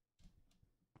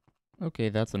 Okay,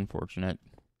 that's unfortunate.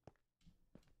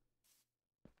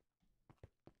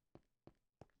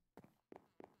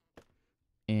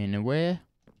 Anyway,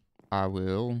 I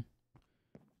will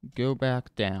go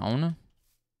back down.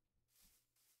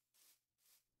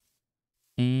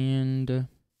 And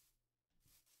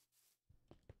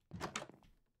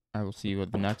I will see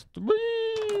what the next...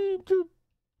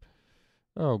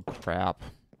 Oh, crap.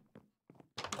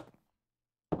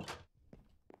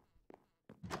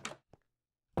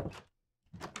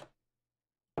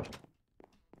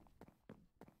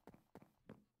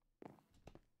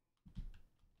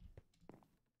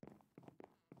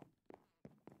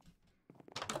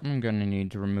 I'm gonna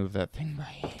need to remove that thing by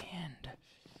hand.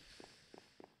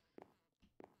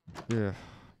 Ugh.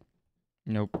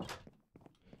 Nope.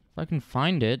 If I can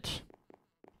find it...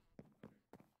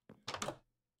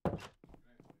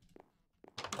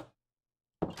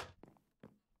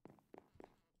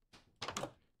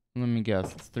 Let me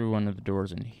guess, it's through one of the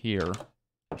doors in here.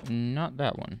 Not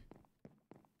that one.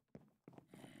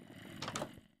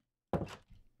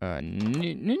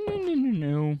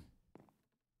 No.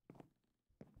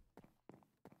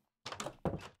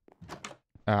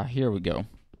 Ah, here we go.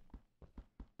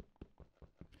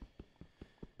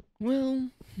 Well,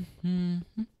 that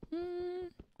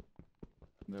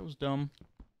was dumb.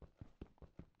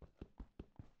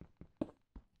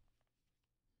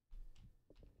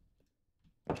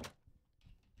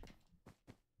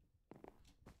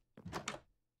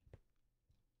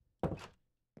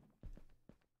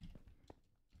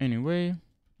 Anyway,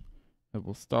 I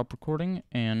will stop recording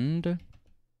and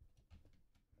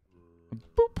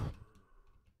boop.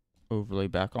 Overlay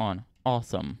back on.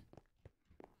 Awesome.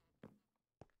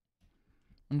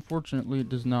 Unfortunately, it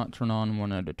does not turn on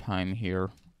one at a time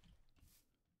here.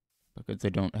 Because I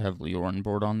don't have Leo on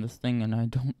board on this thing, and I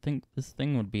don't think this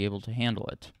thing would be able to handle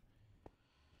it.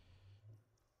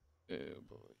 Oh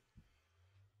boy.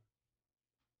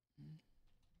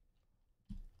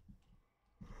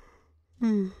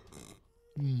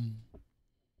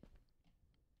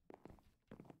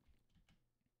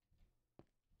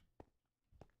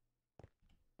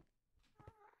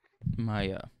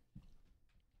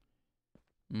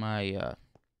 My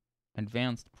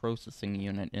advanced processing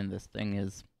unit in this thing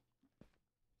is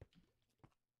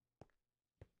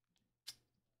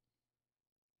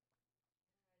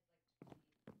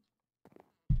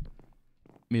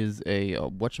a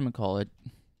whatchamacallit,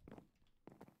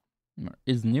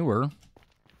 is newer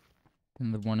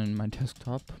than the one in my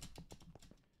desktop.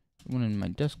 The one in my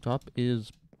desktop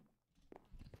is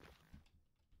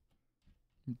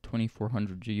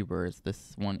 2400G, whereas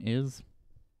this one is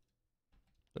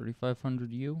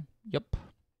 3500U. Yep.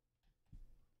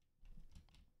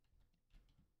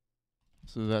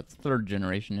 So that's third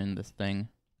generation in this thing.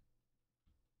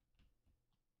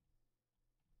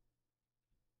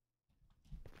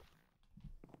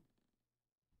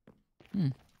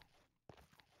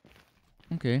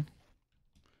 Okay.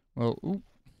 Well, oop.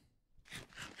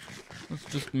 Let's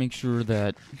just make sure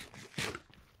that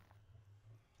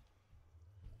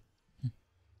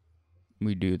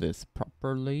we do this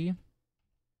properly.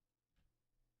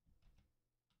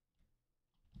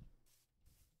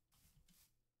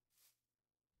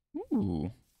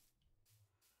 Ooh.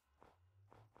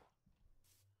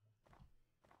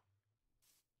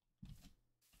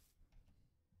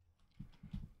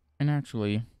 And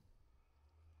actually,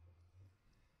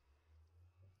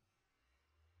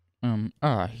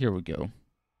 here we go.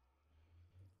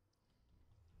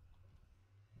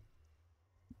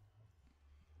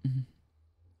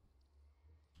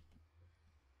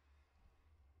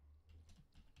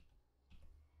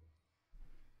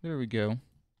 There we go.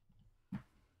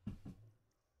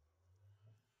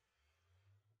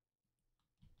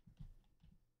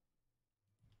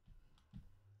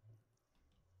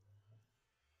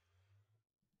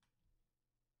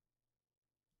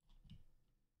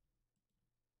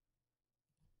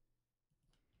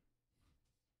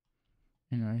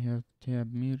 And I have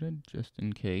tab muted just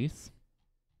in case.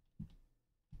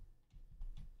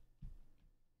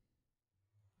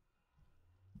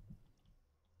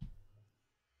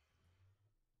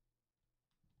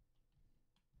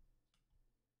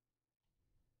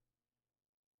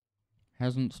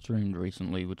 Hasn't streamed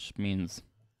recently, which means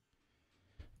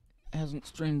hasn't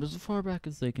streamed as far back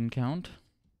as they can count.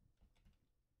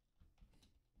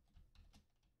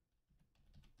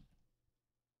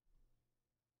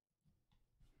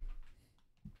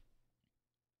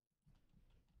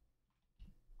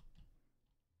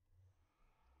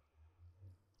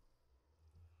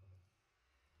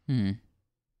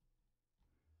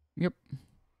 Yep.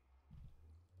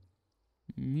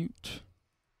 Mute.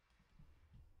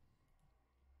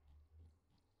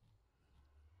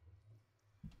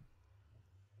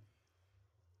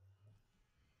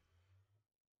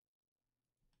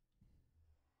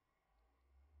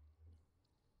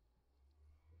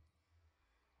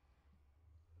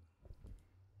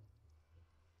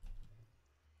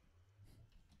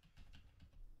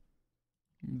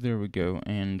 There we go,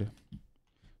 and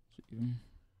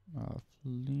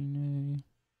Feline.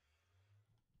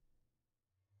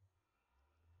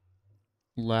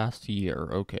 Last year,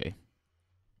 okay.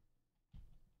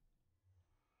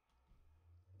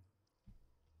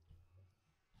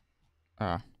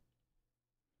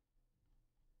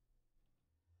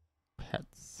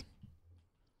 Pets.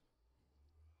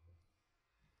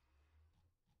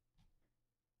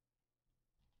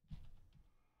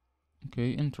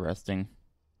 Okay, interesting.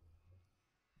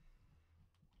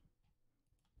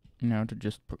 Now to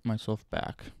just put myself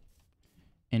back.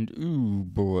 And ooh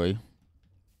boy.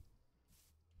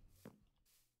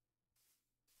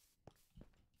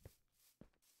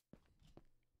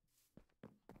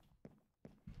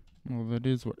 Well, that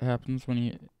is what happens when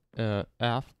you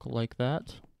ask like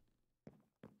that.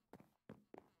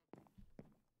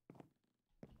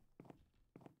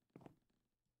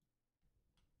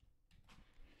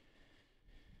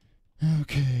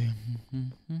 Okay.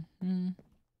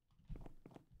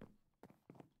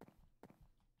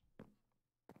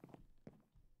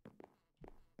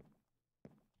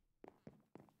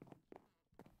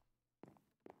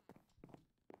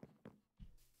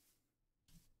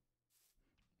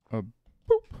 Boop.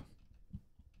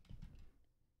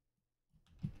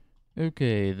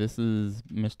 Okay, this is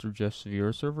MisterGeof's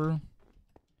viewer server.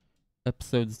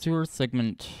 Episode 0,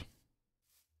 segment...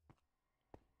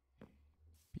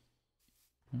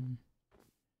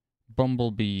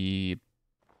 Bumblebee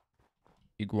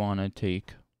Iguana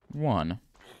take 1.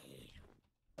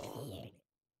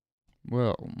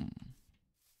 Well...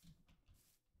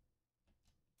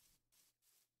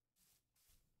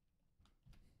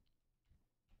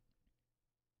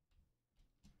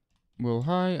 Well,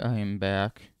 hi, I am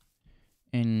back.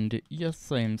 And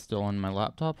yes, I am still on my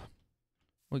laptop.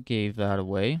 What gave that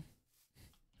away?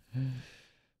 I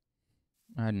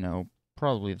don't know.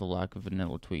 Probably the lack of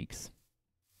vanilla tweaks.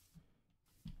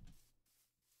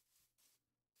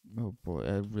 Oh boy,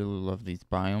 I really love these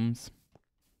biomes.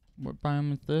 What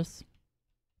biome is this?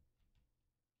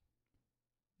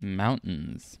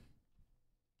 Mountains.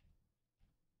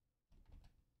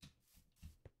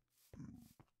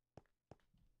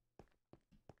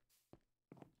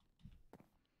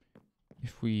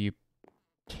 If we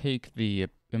take the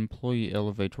employee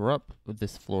elevator up.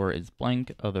 This floor is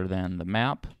blank other than the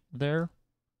map there.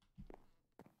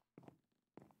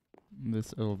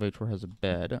 This elevator has a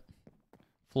bed.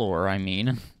 Floor, I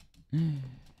mean.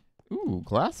 Ooh,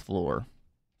 glass floor.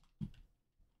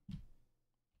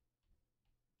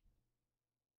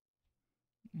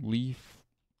 Leafed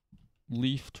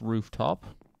rooftop.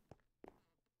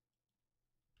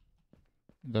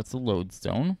 That's a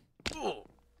lodestone.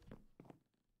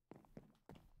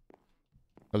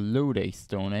 A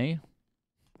lodestone, eh?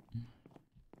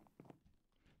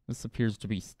 This appears to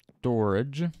be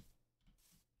storage.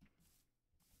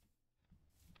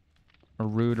 A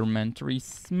rudimentary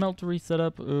smeltery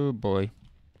setup. Oh boy.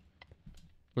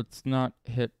 Let's not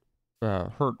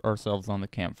hurt ourselves on the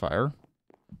campfire.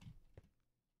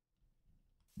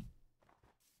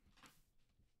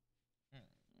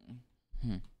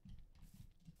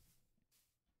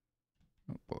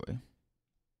 Oh boy.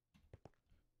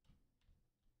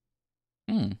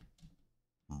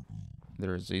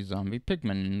 There's a zombie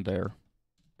pigman in there.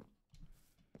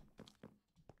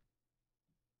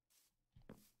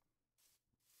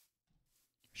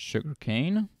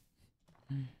 Sugarcane.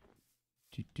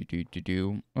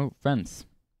 Oh, fence.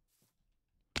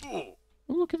 Oh,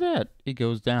 look at that. It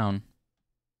goes down.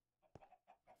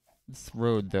 This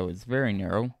road, though, is very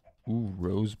narrow. Ooh,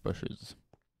 rose bushes.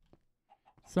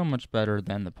 So much better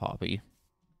than the poppy.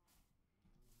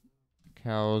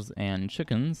 Cows and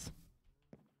chickens.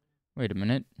 Wait a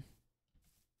minute.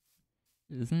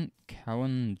 Isn't cow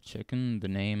and chicken the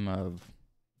name of...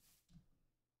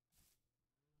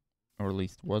 Or at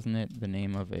least wasn't it the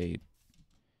name of a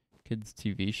kids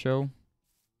TV show?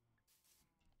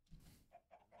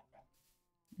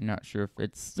 Not sure if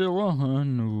it's still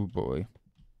on. Oh boy.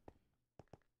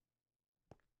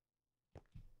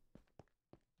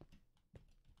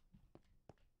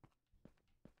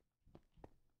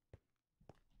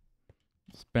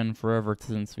 It's been forever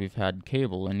since we've had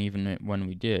cable, and even when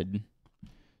we did,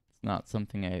 it's not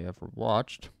something I ever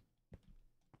watched.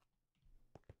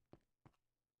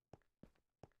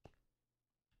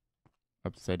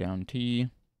 Upside down T.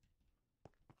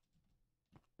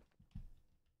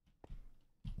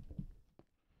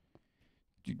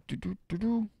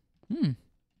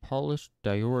 Polished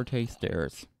diorite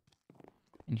stairs.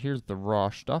 And here's the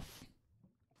raw stuff.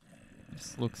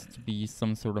 This looks to be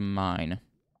some sort of mine.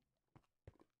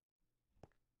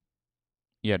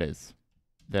 Yeah, it is.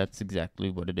 That's exactly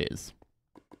what it is.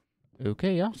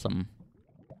 Okay, awesome.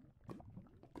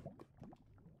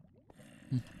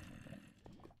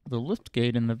 The lift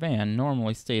gate in the van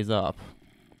normally stays up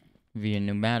via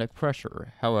pneumatic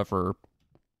pressure. However,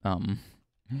 all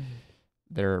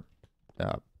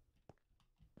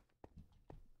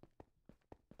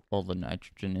the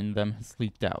nitrogen in them has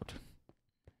leaked out.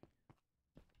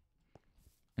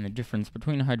 And the difference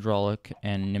between hydraulic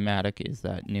and pneumatic is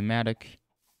that pneumatic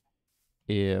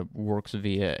works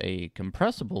via a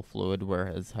compressible fluid,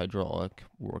 whereas hydraulic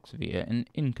works via an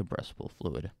incompressible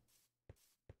fluid.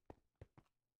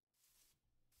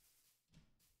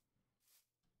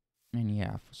 And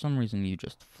yeah, for some reason you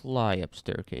just fly up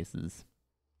staircases.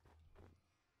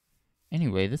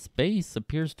 Anyway, this base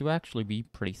appears to actually be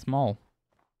pretty small.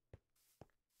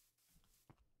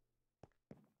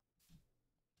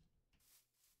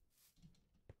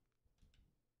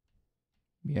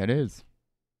 Yeah, it is.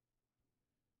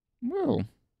 Well,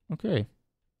 okay.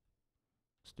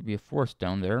 Used to be a force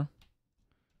down there.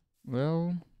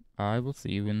 Well, I will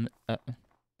see you in I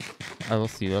will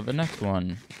see you at the next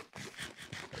one.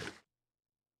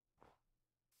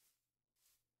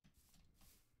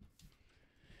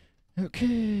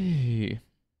 Okay.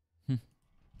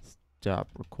 Stop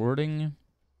recording.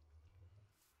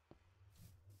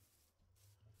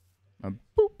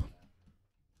 Boop.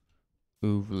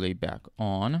 Overlay back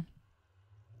on.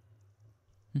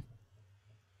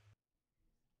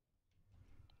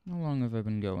 How long have I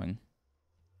been going?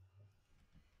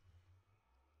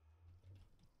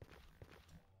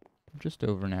 Just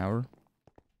over an hour.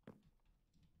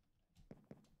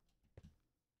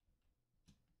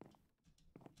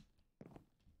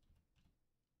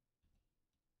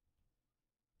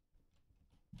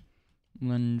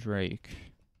 Lendrake.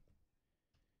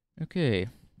 Okay.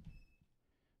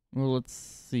 Well, let's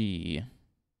see.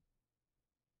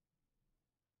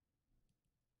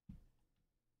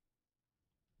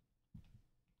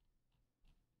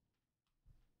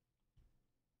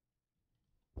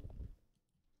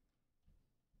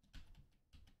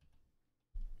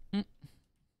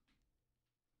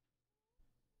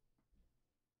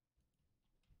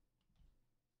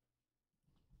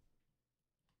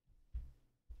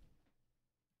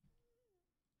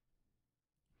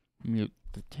 Mute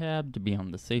the tab to be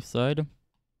on the safe side.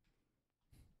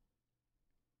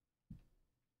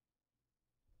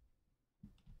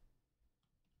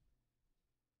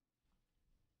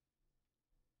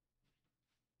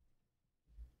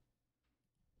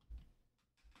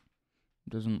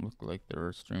 Doesn't look like they're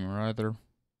a streamer either.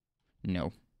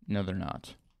 No, no they're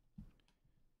not.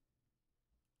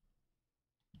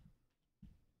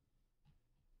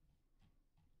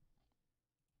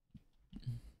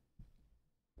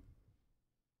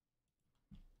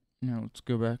 Now let's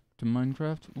go back to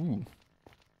Minecraft. Ooh.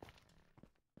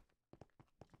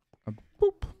 A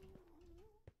boop.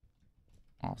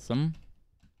 Awesome.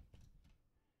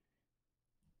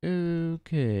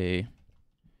 Okay.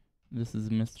 This is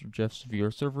MisterGeof's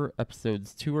viewer server,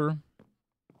 episodes tour.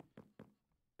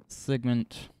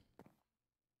 Segment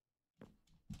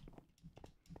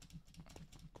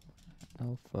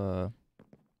Alpha.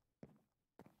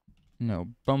 No,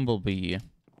 Bumblebee.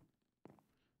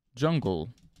 Jungle,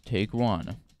 take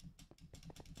 1.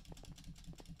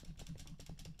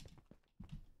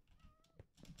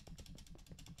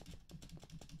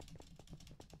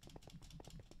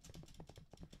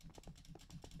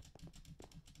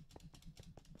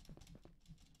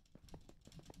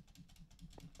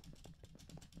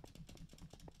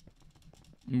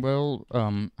 Well,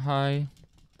 hi.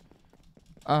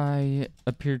 I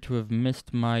appear to have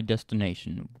missed my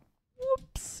destination.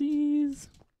 Whoopsies.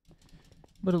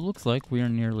 But it looks like we are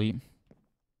nearly...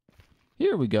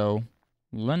 Here we go.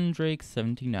 Lendrake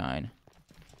 79.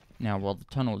 Now, while the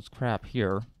tunnel is crap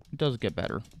here, it does get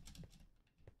better.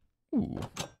 Ooh.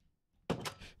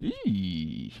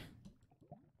 Eee.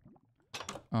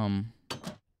 Oh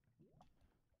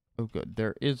good,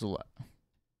 there is a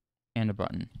and a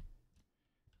button.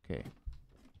 Okay.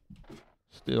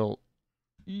 Still.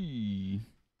 Eee.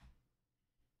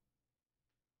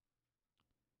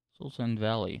 Soul Sand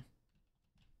Valley.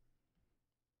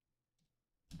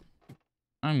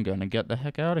 I'm gonna get the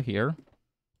heck out of here.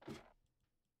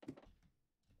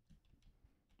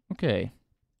 Okay.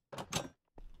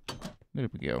 There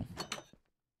we go.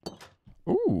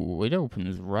 Ooh, it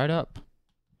opens right up.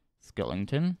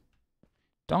 Skellington.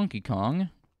 Donkey Kong.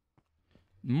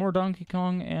 More Donkey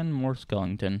Kong and more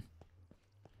Skellington.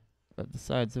 But the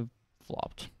sides have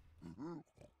flopped.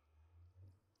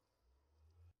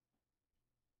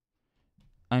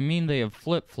 I mean, they have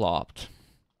flip-flopped.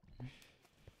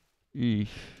 Eesh.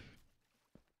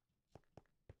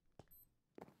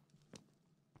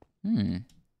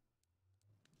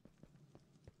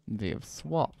 They have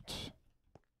swapped.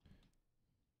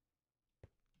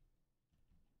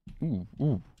 Ooh,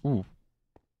 ooh, ooh.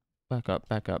 Back up,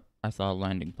 back up. I saw a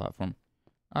landing platform.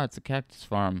 Ah, it's a cactus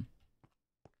farm.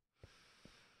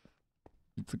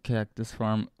 It's a cactus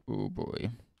farm. Oh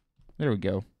boy. There we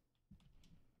go.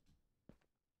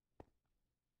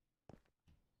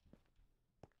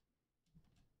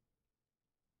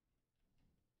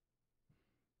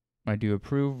 I do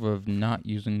approve of not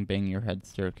using bang your head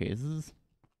staircases.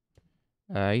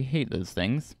 I hate those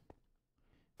things.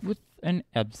 With an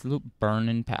absolute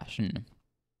burnin' passion.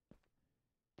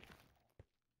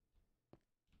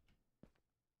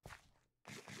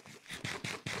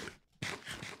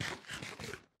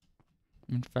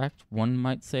 In fact, one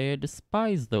might say I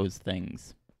despise those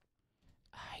things.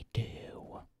 I do.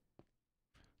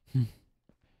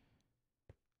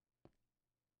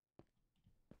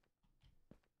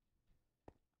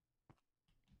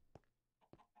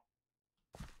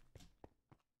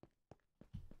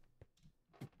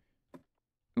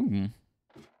 Ooh.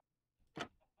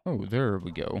 Oh, there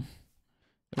we go.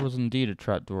 There was indeed a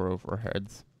trapdoor over our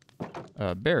heads.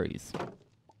 Berries.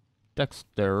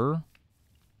 Dexter.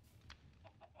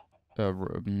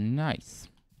 Nice.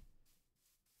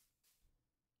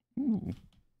 Ooh.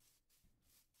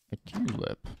 A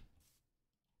tulip.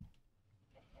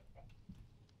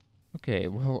 Okay,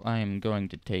 well, I am going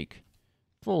to take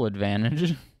full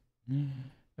advantage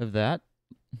of that.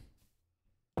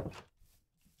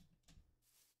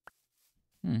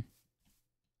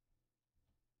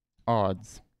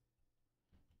 Odds.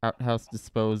 Outhouse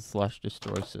dispose /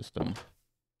 destroy system.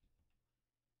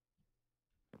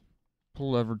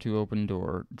 Pull lever to open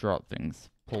door. Drop things.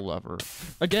 Pull lever.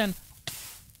 Again!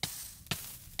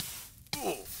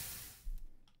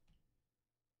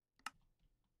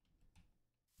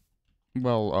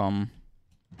 Well,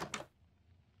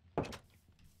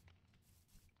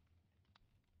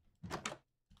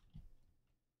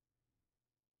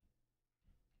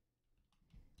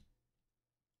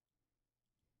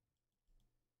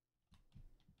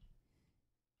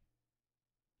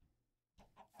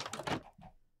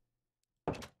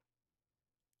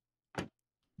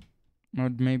 I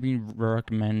would maybe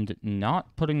recommend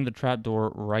not putting the trapdoor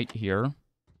right here.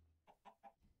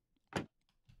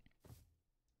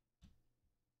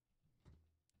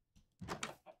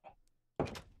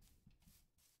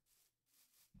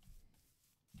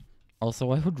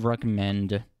 Also, I would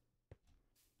recommend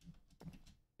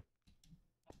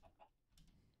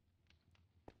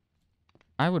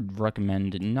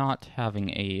not having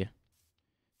a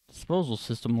disposal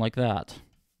system like that.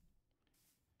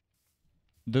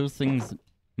 Those things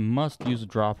must use a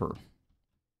dropper.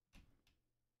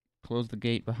 Close the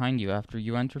gate behind you after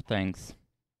you enter. Thanks.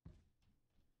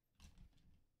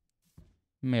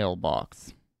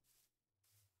 Mailbox.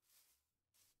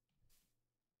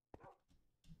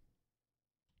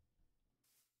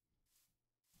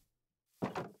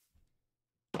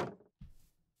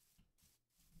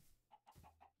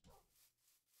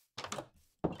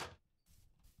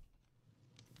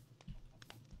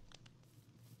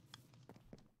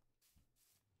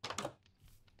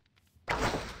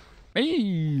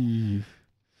 Hey!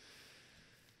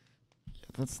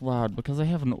 That's loud because I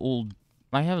have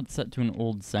it set to an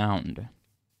old sound.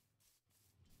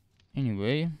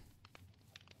 Anyway.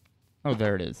 Oh,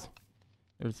 there it is.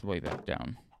 There's the way back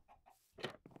down.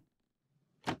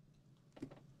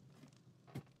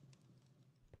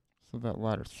 So that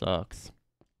ladder sucks.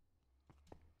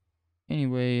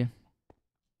 Anyway.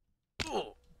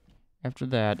 After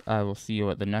that, I will see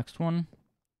you at the next one.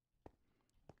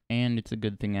 And it's a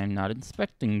good thing I'm not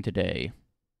inspecting today.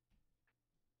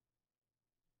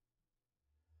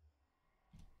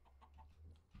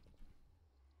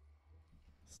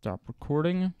 Stop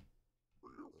recording.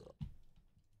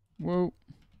 Whoa.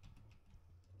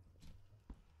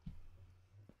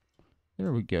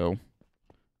 There we go.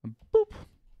 Boop.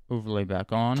 Overlay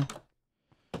back on.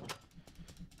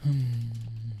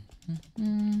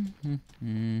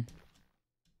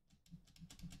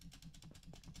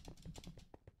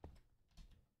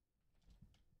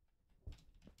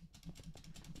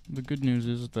 The good news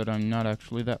is that I'm not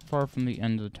actually that far from the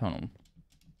end of the tunnel.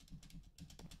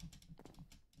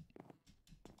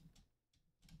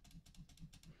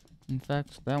 In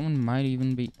fact, that one might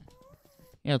even be...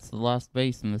 Yeah, it's the last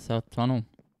base in the south tunnel.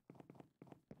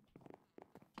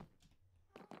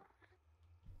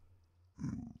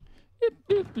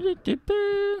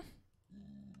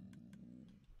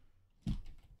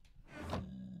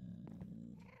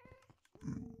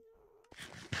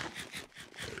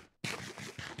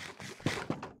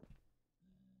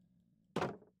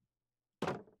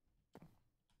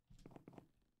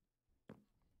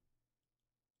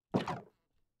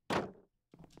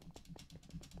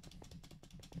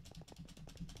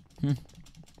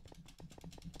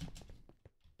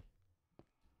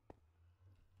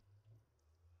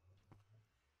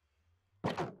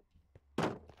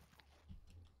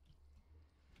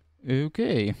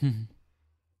 Okay.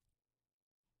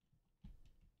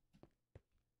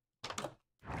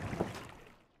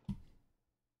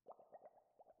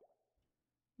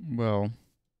 Well,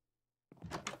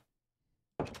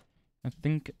 I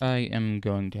think I am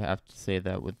going to have to say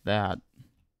that with that,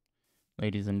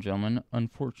 ladies and gentlemen.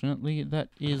 Unfortunately, that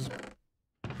is...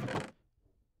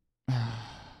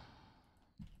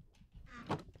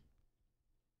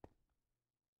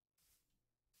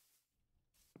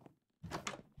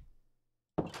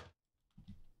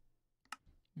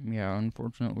 Yeah,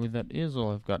 unfortunately, that is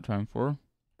all I've got time for.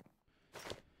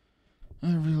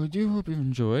 I really do hope you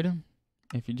enjoyed.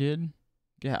 If you did,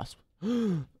 gasp.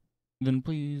 Then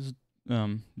please,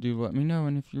 do let me know,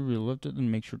 and if you really loved it,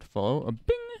 then make sure to follow. A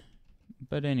bing!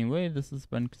 But anyway, this has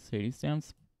been Sadie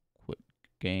Stamps Quick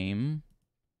Game.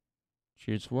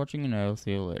 Cheers for watching, and I'll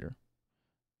see you later.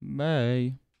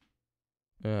 Bye.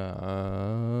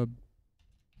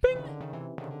 Bing!